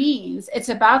it means. It's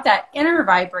about that inner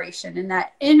vibration and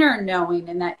that inner knowing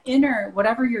and that inner,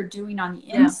 whatever you're doing on the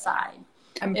inside.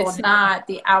 It's not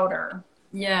the outer.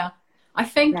 Yeah. I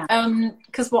think,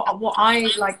 because what I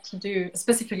like to do,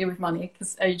 specifically with money,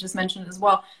 because you just mentioned it as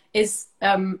well, is,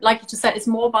 like you just said, it's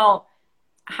more about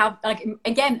how, like,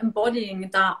 again, embodying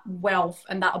that wealth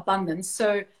and that abundance.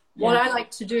 So what I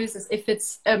like to do is if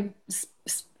it's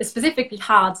specifically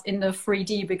hard in the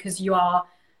 3D, because you are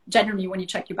generally, when you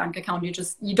check your bank account,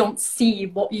 you don't see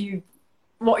what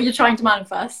you're trying to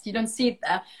manifest. You don't see it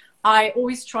there. I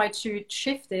always try to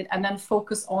shift it and then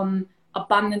focus on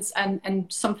abundance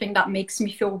and something that makes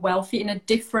me feel wealthy in a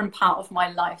different part of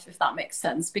my life, if that makes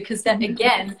sense, because then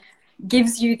again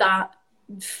gives you that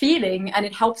feeling and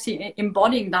it helps you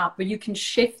embodying that, but you can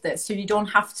shift it so you don't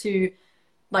have to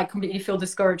like completely feel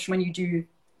discouraged when you do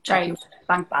check your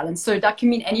bank balance. So that can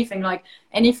mean anything, like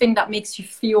anything that makes you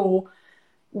feel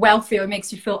wealthy or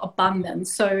makes you feel abundant.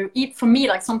 So for me,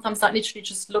 like sometimes that literally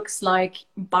just looks like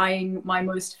buying my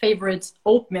most favorite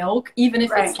oat milk, even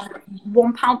if it's like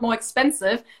 £1 more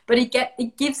expensive, but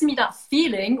it gives me that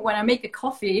feeling when I make a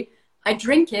coffee, I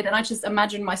drink it and I just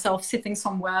imagine myself sitting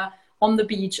somewhere on the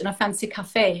beach in a fancy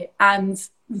cafe and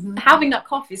having that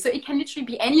coffee. So it can literally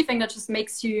be anything that just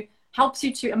helps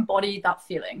you to embody that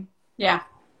feeling. Yeah.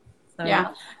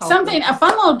 So a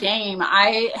fun little game.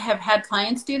 I have had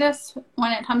clients do this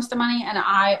when it comes to money, and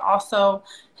I also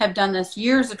have done this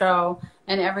years ago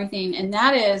and everything. And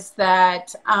that is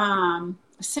that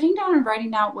sitting down and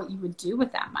writing out what you would do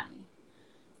with that money.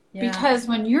 Yeah. Because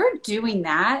when you're doing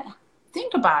that,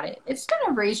 think about it. It's going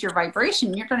to raise your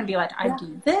vibration. You're going to be like, I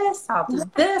do this, I'll do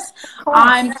this.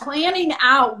 I'm planning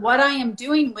out what I am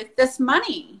doing with this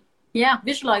money. Yeah,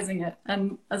 visualizing it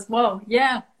and as well.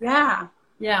 Yeah. Yeah.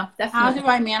 Yeah, definitely. How do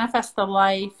I manifest the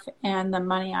life and the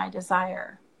money I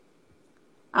desire?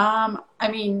 I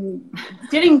mean,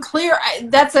 getting clear,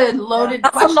 that's a loaded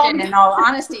question in all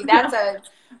honesty. That's a...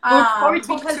 we'll probably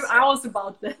talk 2 hours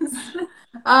about this.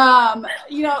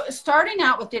 You know, starting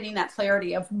out with getting that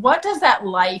clarity of what does that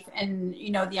life and, you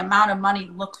know, the amount of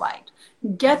money look like?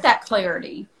 Get that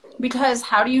clarity. Because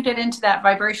how do you get into that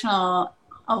vibrational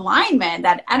alignment,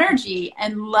 that energy,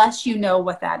 unless you know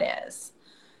what that is?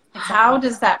 How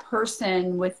does that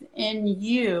person within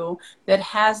you that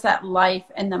has that life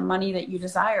and the money that you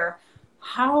desire,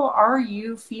 how are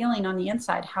you feeling on the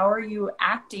inside? How are you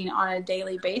acting on a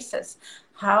daily basis?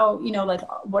 How, you know, like,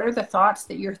 what are the thoughts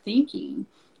that you're thinking?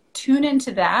 Tune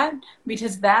into that,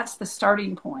 because that's the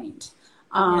starting point.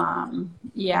 So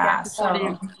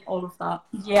all of that.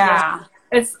 Yeah.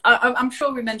 It's, I'm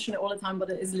sure we mention it all the time, but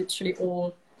it is literally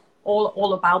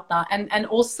all about that. And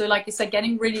also, like you said,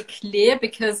 getting really clear,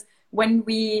 because when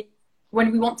we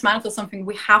want to manifest something,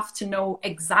 we have to know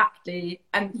exactly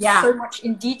and so much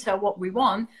in detail what we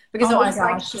want, because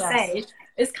say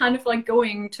it's kind of like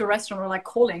going to a restaurant or like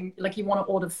calling, like you want to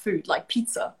order food like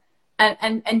pizza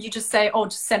and you just say, oh,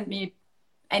 just send me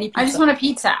any pizza. I just want a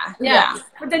pizza. Yeah.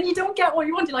 But then you don't get what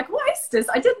you want. You're like, what is this?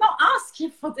 I did not ask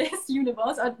you for this,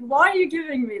 universe. Why are you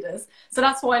giving me this? So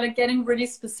that's why like getting really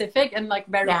specific and like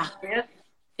very clear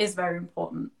is very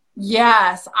important.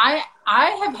 Yes. I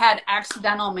have had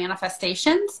accidental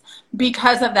manifestations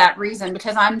because of that reason,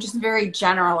 because I'm just very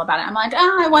general about it. I'm like,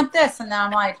 oh, I want this. And then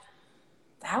I'm like,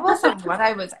 that wasn't what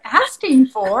I was asking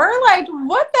for. Like,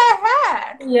 what the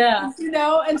heck? Yeah. You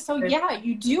know, and so, yeah,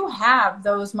 you do have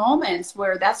those moments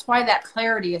where that's why that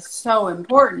clarity is so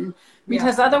important,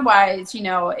 because otherwise, you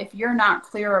know, if you're not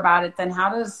clear about it, then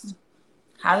how does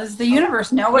the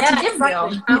universe know what to give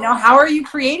you? You know, how are you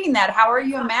creating that? How are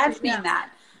you imagining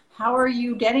that? How are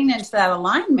you getting into that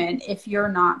alignment if you're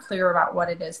not clear about what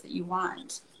it is that you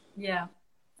want? Yeah.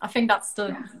 I think that's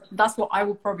what I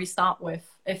will probably start with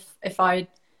if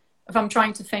I'm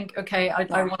trying to think, okay, I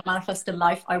want to manifest the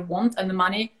life I want and the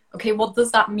money. Okay, what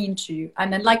does that mean to you?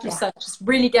 And then, like you said, just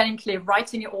really getting clear,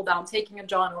 writing it all down, taking a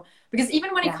journal. Because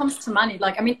even when it comes to money,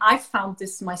 like, I mean, I found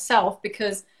this myself,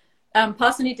 because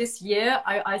Personally, this year,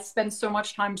 I spent so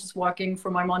much time just working for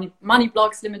my money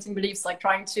blocks, limiting beliefs, like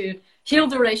trying to heal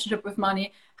the relationship with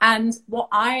money. And what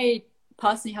I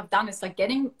personally have done is like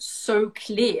getting so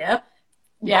clear,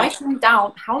 writing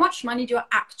down how much money do I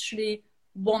actually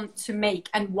want to make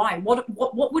and why.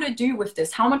 What would I do with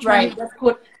this? How much money would I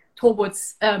put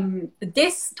towards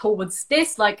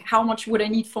this, like how much would I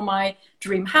need for my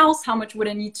dream house, how much would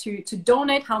I need to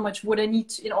donate, how much would I need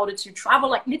to, in order to travel,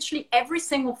 like literally every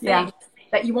single thing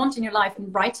that you want in your life,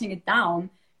 and writing it down,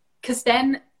 because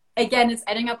then again it's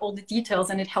adding up all the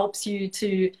details and it helps you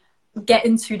to get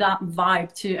into that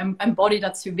vibe, to embody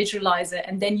that, to visualize it,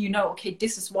 and then you know, okay,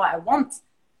 this is why I want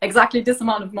exactly this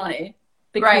amount of money,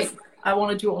 because I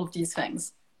want to do all of these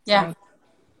things. So.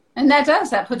 And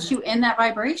that puts you in that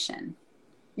vibration.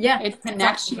 Yeah. It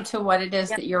connects you to what it is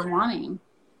that you're wanting.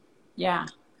 Yeah.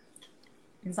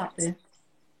 Exactly.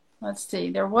 Let's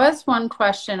see. There was one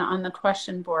question on the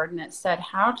question board, and it said,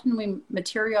 how can we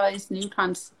materialize new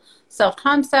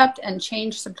self-concept and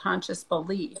change subconscious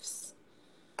beliefs?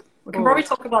 We can probably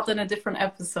talk about that in a different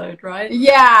episode, right?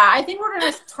 Yeah, I think we're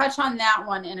going to touch on that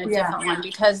one in a different one,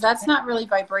 because that's not really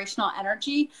vibrational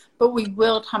energy, but we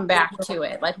will come back to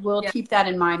it. Like, we'll keep that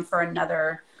in mind for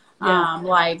another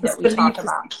live that we talk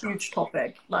about. A huge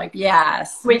topic. Like,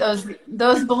 yes,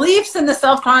 those beliefs and the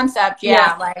self-concept.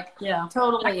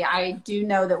 Totally. I do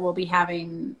know that we'll be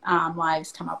having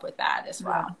lives come up with that as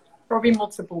well. Probably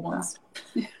multiple ones.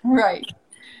 Right.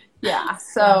 Yeah.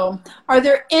 So are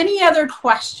there any other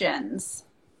questions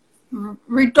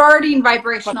regarding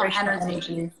vibrational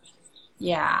energy?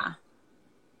 Yeah.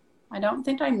 I don't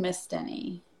think I missed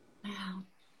any.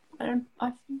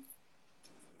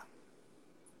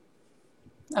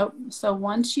 Oh, so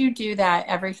once you do that,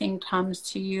 everything comes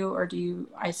to you, or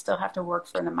I still have to work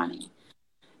for the money?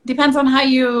 Depends on how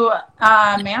you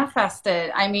manifest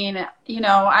it. I mean,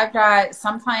 I've got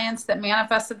some clients that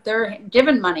manifest that they're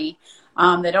given money.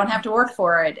 They don't have to work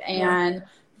for it. And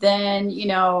then,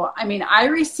 I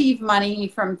receive money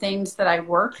from things that I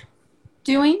work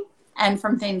doing and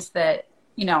from things that,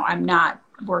 I'm not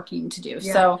working to do.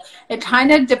 Yeah. So it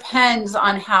kind of depends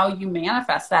on how you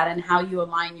manifest that and how you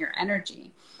align your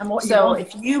energy. And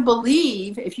if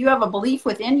you have a belief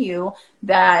within you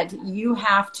that you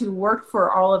have to work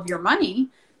for all of your money,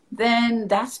 then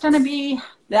that's going to be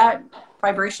that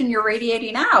vibration you're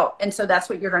radiating out. And so that's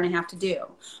what you're going to have to do.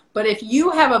 But if you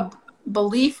have a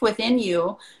belief within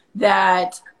you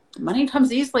that money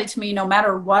comes easily to me no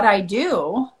matter what I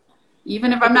do,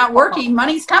 even if I'm not working,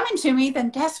 money's coming to me,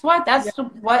 then guess what? That's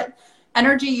what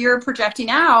energy you're projecting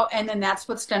out. And then that's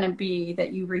what's going to be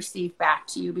that you receive back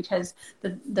to you, because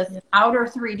the outer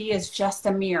 3D is just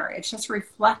a mirror. It's just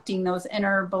reflecting those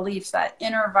inner beliefs, that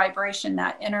inner vibration,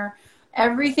 that inner,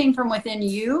 everything from within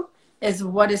you is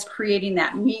what is creating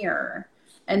that mirror.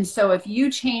 And so if you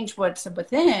change what's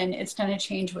within, it's going to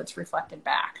change what's reflected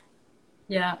back.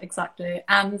 Yeah, exactly.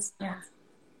 And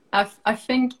I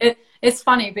think it's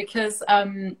funny because,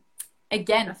 again,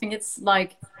 I think it's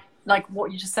like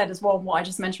what you just said as well, what I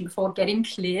just mentioned before, getting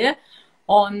clear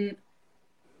on,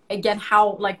 again,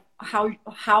 how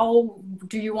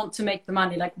do you want to make the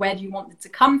money? Like, where do you want it to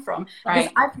come from? Right.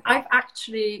 Because I've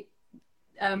actually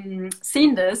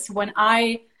seen this when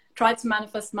I tried to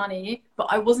manifest money, but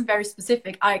I wasn't very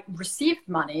specific. I received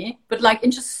money, but like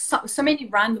in just so many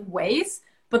random ways,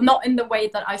 but not in the way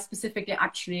that I specifically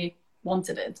actually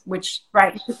wanted it, which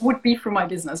would be through my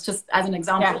business, just as an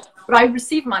example. Yeah. But I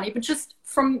received money, but just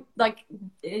from like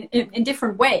in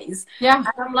different ways. Yeah. And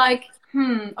I'm like,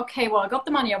 okay, well, I got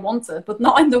the money I wanted, but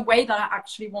not in the way that I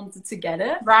actually wanted to get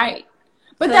it. Right.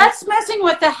 But that's messing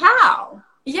with the how.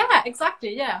 Yeah,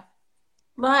 exactly. Yeah.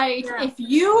 Like if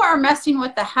you are messing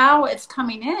with the how it's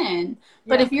coming in,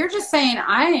 but if you're just saying,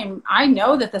 I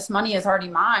know that this money is already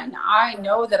mine, I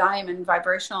know that I am in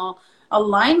vibrational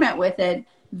alignment with it,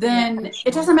 then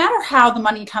it doesn't matter how the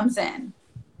money comes in.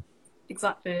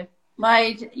 Exactly.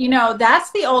 Like,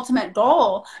 that's the ultimate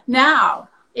goal. Now,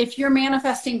 if you're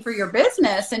manifesting for your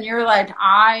business and you're like,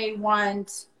 I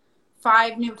want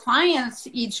 5 new clients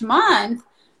each month,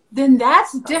 then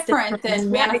that's different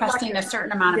than manifesting a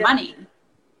certain amount of money.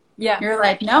 Yeah. You're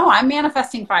like, no, I'm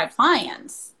manifesting 5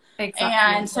 clients. Exactly.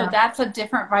 And so that's a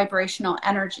different vibrational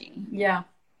energy. Yeah.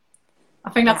 I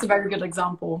think that's a very good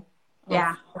example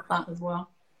of that as well.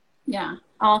 Yeah.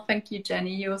 Oh, thank you,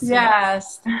 Jenny. You were so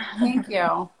Yes. Thank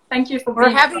you. Thank you for We're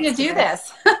happy to do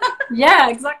this. Yeah,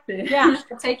 exactly. Yeah.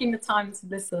 For taking the time to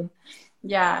listen.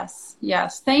 Yes.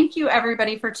 Yes. Thank you,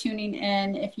 everybody, for tuning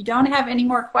in. If you don't have any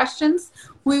more questions,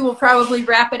 we will probably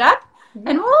wrap it up.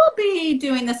 And we'll be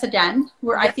doing this again.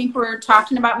 I think we're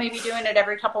talking about maybe doing it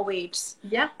every couple weeks.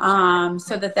 Yeah.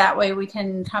 So that way we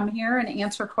can come here and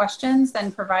answer questions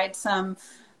and provide some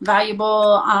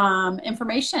valuable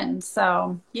information.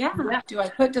 So yeah. Do I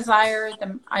put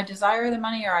I desire the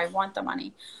money, or I want the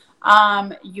money?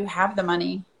 You have the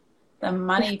money. The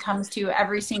money comes to you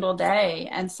every single day.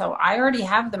 And so I already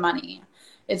have the money.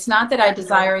 It's not that I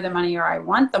desire the money or I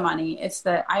want the money. It's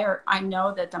that I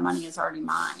know that the money is already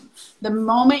mine. The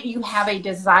moment you have a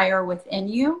desire within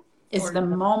you is the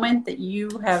moment that you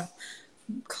have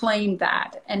claimed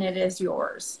that, and it is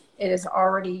yours. It is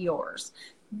already yours.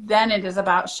 Then it is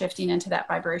about shifting into that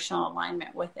vibrational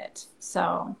alignment with it.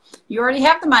 So you already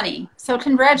have the money. So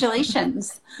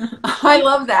congratulations. I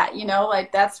love that.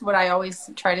 Like that's what I always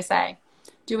try to say.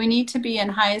 Do we need to be in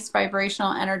highest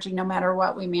vibrational energy no matter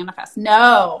what we manifest?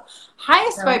 No.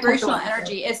 Highest vibrational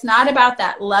energy, it's not about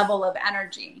that level of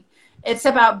energy. It's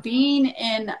about being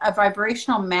in a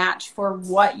vibrational match for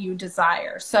what you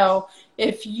desire. So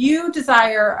if you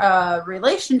desire a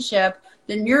relationship,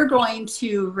 then you're going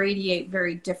to radiate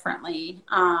very differently.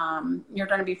 You're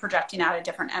going to be projecting out a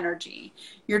different energy.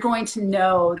 You're going to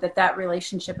know that that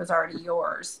relationship is already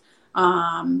yours.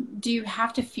 Do you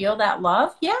have to feel that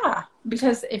love? Yeah.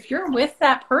 Because if you're with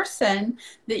that person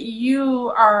that you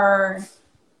are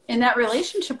in that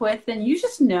relationship with, then you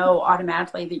just know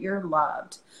automatically that you're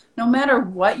loved. No matter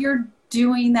what you're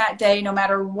doing that day, no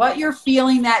matter what you're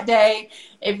feeling that day,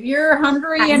 if you're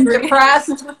hungry and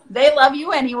depressed, they love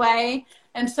you anyway.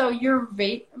 And so you're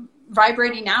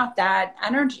vibrating out that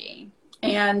energy.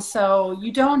 And so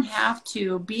you don't have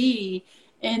to be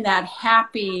in that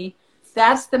happy.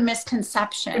 That's the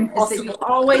misconception, is that you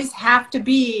always have to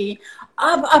be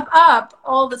up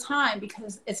all the time,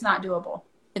 because it's not doable.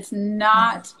 It's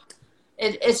not,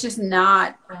 it's just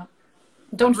not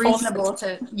reasonable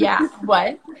to,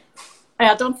 what?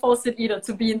 Yeah, don't force it either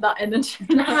to be in that energy.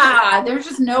 There's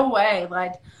just no way.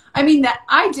 I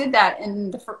did that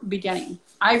in the beginning.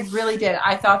 I really did.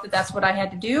 I thought that that's what I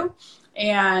had to do,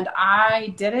 and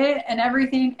I did it and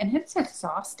everything, and it's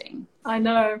exhausting. I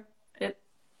know.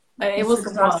 It was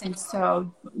exhausting.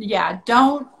 So yeah,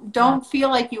 don't feel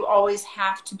like you always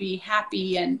have to be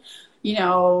happy and,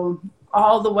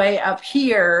 all the way up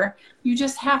here. You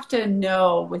just have to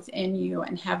know within you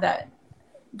and have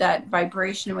that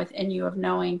vibration within you of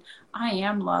knowing, I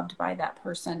am loved by that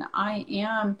person. I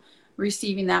am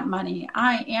receiving that money.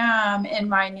 I am in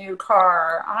my new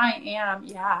car. I am.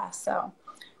 So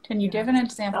can you give an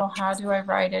example? How do I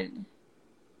write it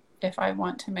if I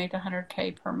want to make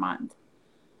 100K per month?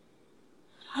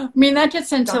 I mean, that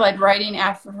gets into like writing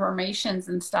affirmations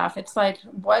and stuff. It's like,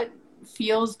 what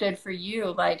feels good for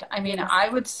you? I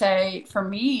would say for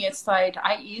me, it's like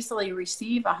I easily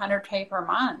receive 100K per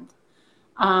month.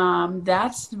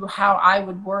 That's how I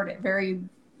would word it. Very,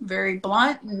 very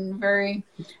blunt and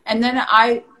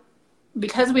then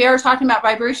because we are talking about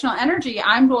vibrational energy,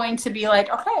 I'm going to be like,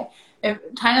 okay,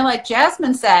 kind of like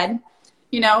Jasmine said,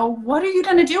 what are you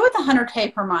going to do with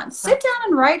 100K per month? Sit down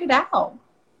and write it out.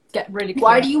 Get really clear.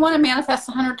 Why do you want to manifest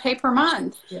 100K per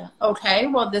month? Yeah. Okay,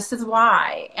 well, this is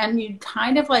why. And you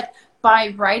kind of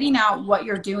by writing out what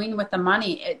you're doing with the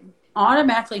money, it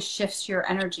automatically shifts your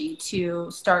energy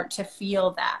to start to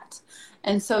feel that.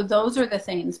 And so those are the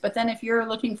things. But then if you're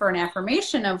looking for an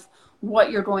affirmation of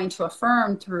what you're going to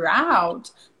affirm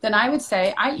throughout, then I would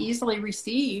say I easily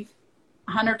receive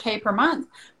 100K per month.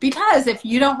 Because if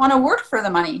you don't want to work for the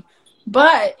money,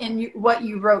 but in what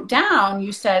you wrote down,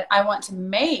 you said, I want to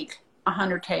make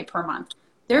 100K per month.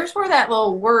 There's where that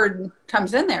little word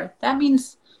comes in there. That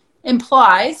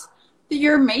implies that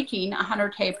you're making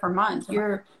 100K per month.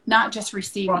 You're not just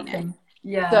receiving it.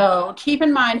 Yeah. So keep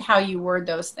in mind how you word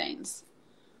those things.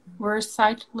 We're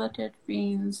cyclic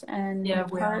beings and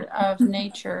part of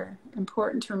nature.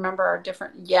 Important to remember our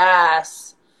different.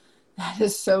 Yes, that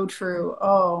is so true.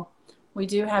 Oh, we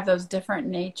do have those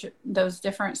different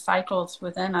cycles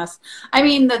within us. I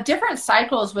mean, the different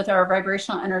cycles with our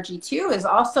vibrational energy too is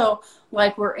also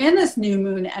like we're in this new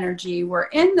moon energy. We're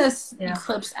in this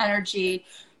eclipse energy.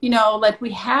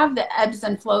 We have the ebbs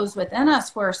and flows within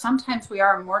us where sometimes we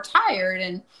are more tired.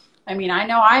 And I mean, I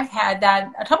know I've had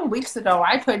that a couple of weeks ago.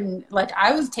 I couldn't,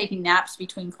 I was taking naps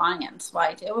between clients.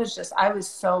 It was just, I was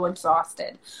so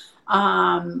exhausted.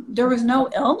 There was no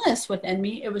illness within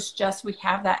me. It was just, we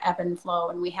have that ebb and flow,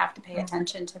 and we have to pay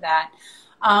attention to that.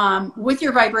 With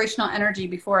your vibrational energy,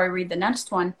 before I read the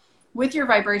next one, with your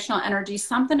vibrational energy,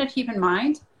 something to keep in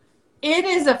mind, it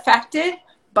is affected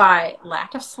by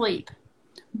lack of sleep,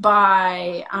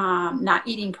 by not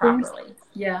eating properly,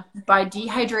 by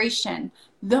dehydration,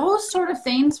 those sort of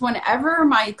things. Whenever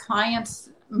my clients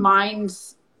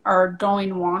minds are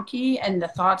going wonky and the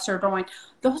thoughts are going,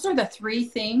 those are the three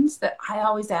things that I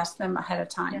always ask them ahead of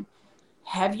time. Yeah.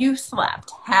 Have you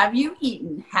slept? Have you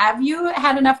eaten? Have you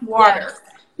had enough water?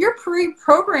 Yeah. You're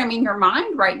pre-programming your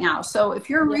mind right now. So if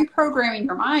you're reprogramming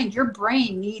your mind, your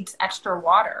brain needs extra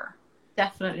water.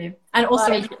 Definitely. And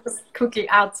also, just quickly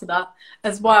add to that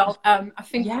as well. I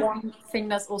think one thing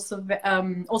that's also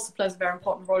plays a very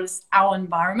important role is our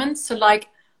environment. So like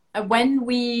when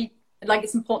we, like,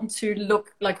 it's important to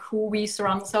look like who we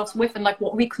surround ourselves with and like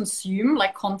what we consume,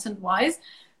 like content wise,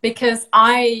 because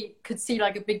I could see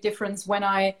like a big difference when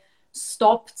I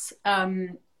stopped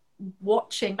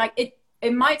watching, like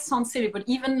it might sound silly, but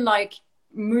even like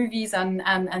movies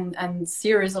and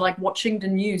series, or like watching the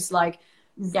news, like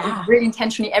really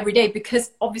intentionally every day,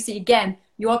 because obviously again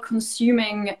you are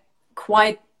consuming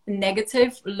quite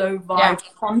negative, low vibe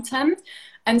content.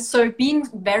 And so being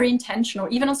very intentional,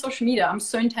 even on social media, I'm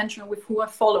so intentional with who I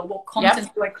follow, what content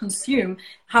do I consume,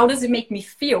 how does it make me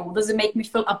feel? Does it make me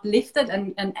feel uplifted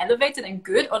and elevated and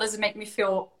good, or does it make me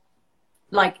feel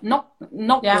like not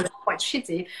good, quite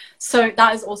shitty? So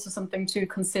that is also something to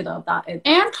consider.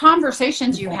 And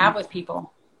conversations you have with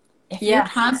people. If you're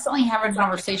constantly having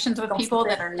conversations with people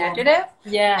that are negative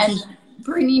and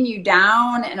bringing you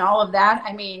down and all of that,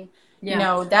 I mean, you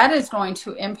know, that is going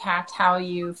to impact how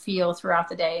you feel throughout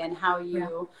the day and how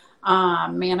you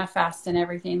manifest and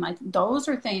everything. Like those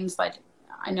are things, like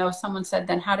I know someone said,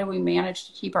 then how do we manage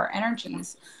to keep our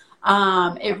energies?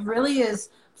 It really is,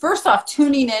 first off,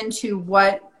 tuning into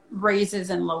what raises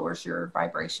and lowers your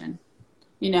vibration.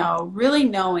 You know, really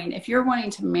knowing if you're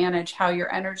wanting to manage how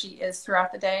your energy is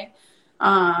throughout the day,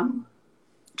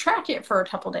 track it for a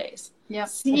couple days. Yeah.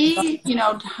 See, you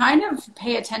know, kind of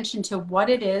pay attention to what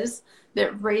it is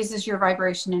that raises your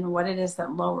vibration and what it is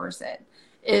that lowers it.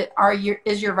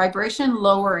 Is your vibration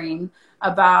lowering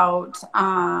about,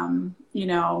 you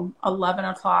know, 11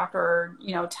 o'clock or,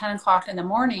 you know, 10 o'clock in the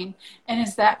morning? And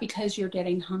is that because you're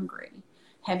getting hungry?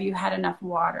 Have you had enough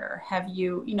water? Have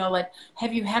you, you know, like,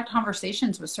 have you had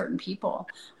conversations with certain people?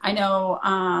 I know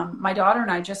my daughter and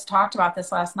I just talked about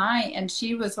this last night, and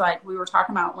she was like, we were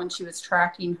talking about when she was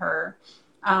tracking her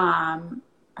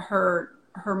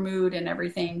mood and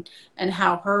everything, and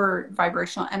how her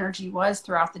vibrational energy was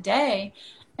throughout the day.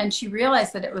 And she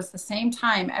realized that it was the same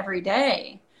time every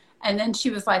day. And then she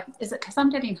was like, is it because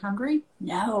I'm getting hungry?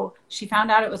 No. She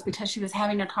found out it was because she was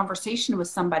having a conversation with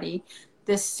somebody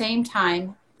this same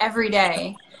time every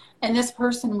day, and this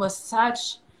person was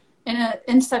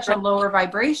in such a lower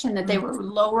vibration that they were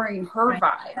lowering her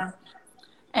vibe.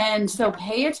 And so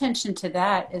pay attention to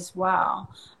that as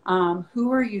well.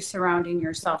 Who are you surrounding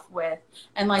yourself with?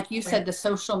 And like you said, the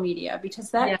social media,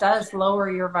 because that does lower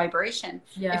your vibration.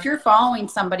 If you're following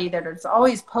somebody that is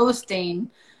always posting,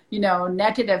 you know,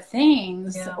 negative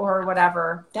things or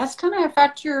whatever, that's going to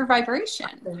affect your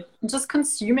vibration. Just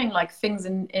consuming like things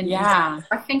in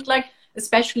I think like,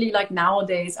 especially like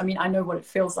nowadays, I mean, I know what it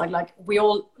feels like we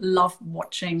all love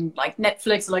watching like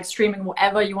Netflix or like streaming,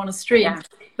 whatever you want to stream.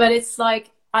 But it's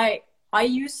like, I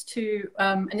used to,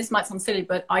 and this might sound silly,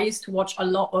 but I used to watch a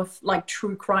lot of like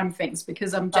true crime things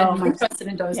because I'm genuinely interested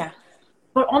in those.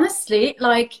 But honestly,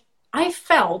 like I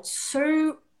felt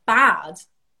so bad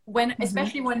when,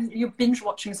 especially when you're binge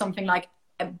watching something like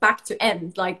back to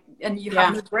end, like, and you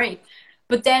have no break.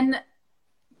 But then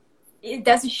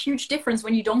there's a huge difference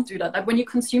when you don't do that. Like when you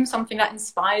consume something that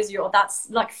inspires you, or that's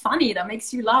like funny, that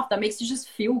makes you laugh, that makes you just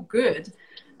feel good.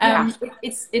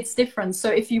 It's different. So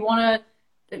if you want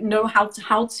to know how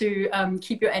to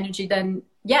keep your energy, then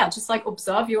just like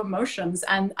observe your emotions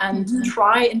and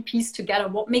try and piece together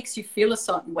what makes you feel a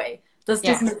certain way. Does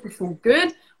this make you feel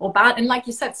good or bad? And like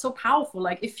you said, so powerful.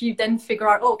 Like if you then figure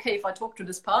out, okay, if I talk to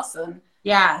this person,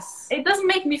 it doesn't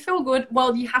make me feel good.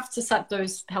 Well, you have to set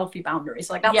those healthy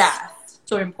boundaries. Like that's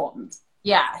so important.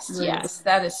 Yes, really. Yes,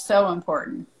 that is so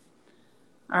important.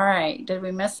 All right. Did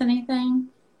we miss anything?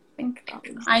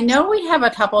 I know we have a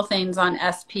couple things on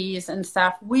SPs and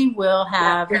stuff. We will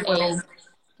have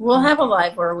we'll have a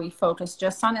live where we focus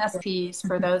just on SPs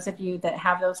for those of you that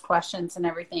have those questions and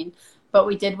everything. But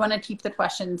we did want to keep the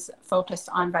questions focused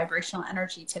on vibrational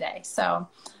energy today. So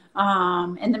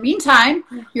in the meantime,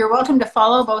 you're welcome to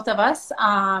follow both of us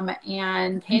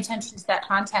and pay attention to that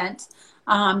content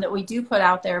that we do put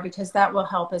out there, because that will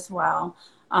help as well.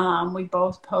 We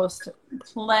both post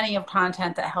plenty of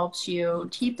content that helps you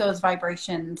keep those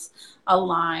vibrations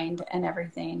aligned and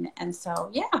everything. And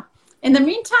so, in the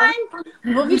meantime,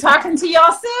 we'll be talking to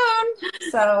y'all soon.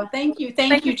 So thank you,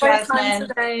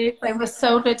 Jasmine. It was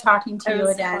so good talking to you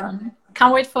again. Fun.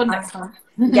 Can't wait for next time.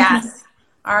 Yes.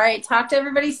 All right. Talk to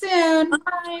everybody soon.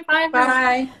 Bye. Bye.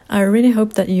 Bye. I really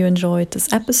hope that you enjoyed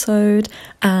this episode.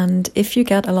 And if you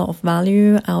get a lot of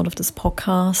value out of this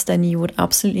podcast, then you would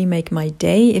absolutely make my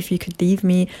day if you could leave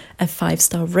me a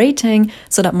 5-star rating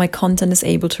so that my content is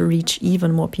able to reach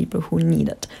even more people who need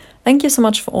it. Thank you so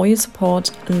much for all your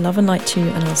support. Love and light to you,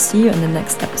 and I'll see you in the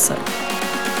next episode.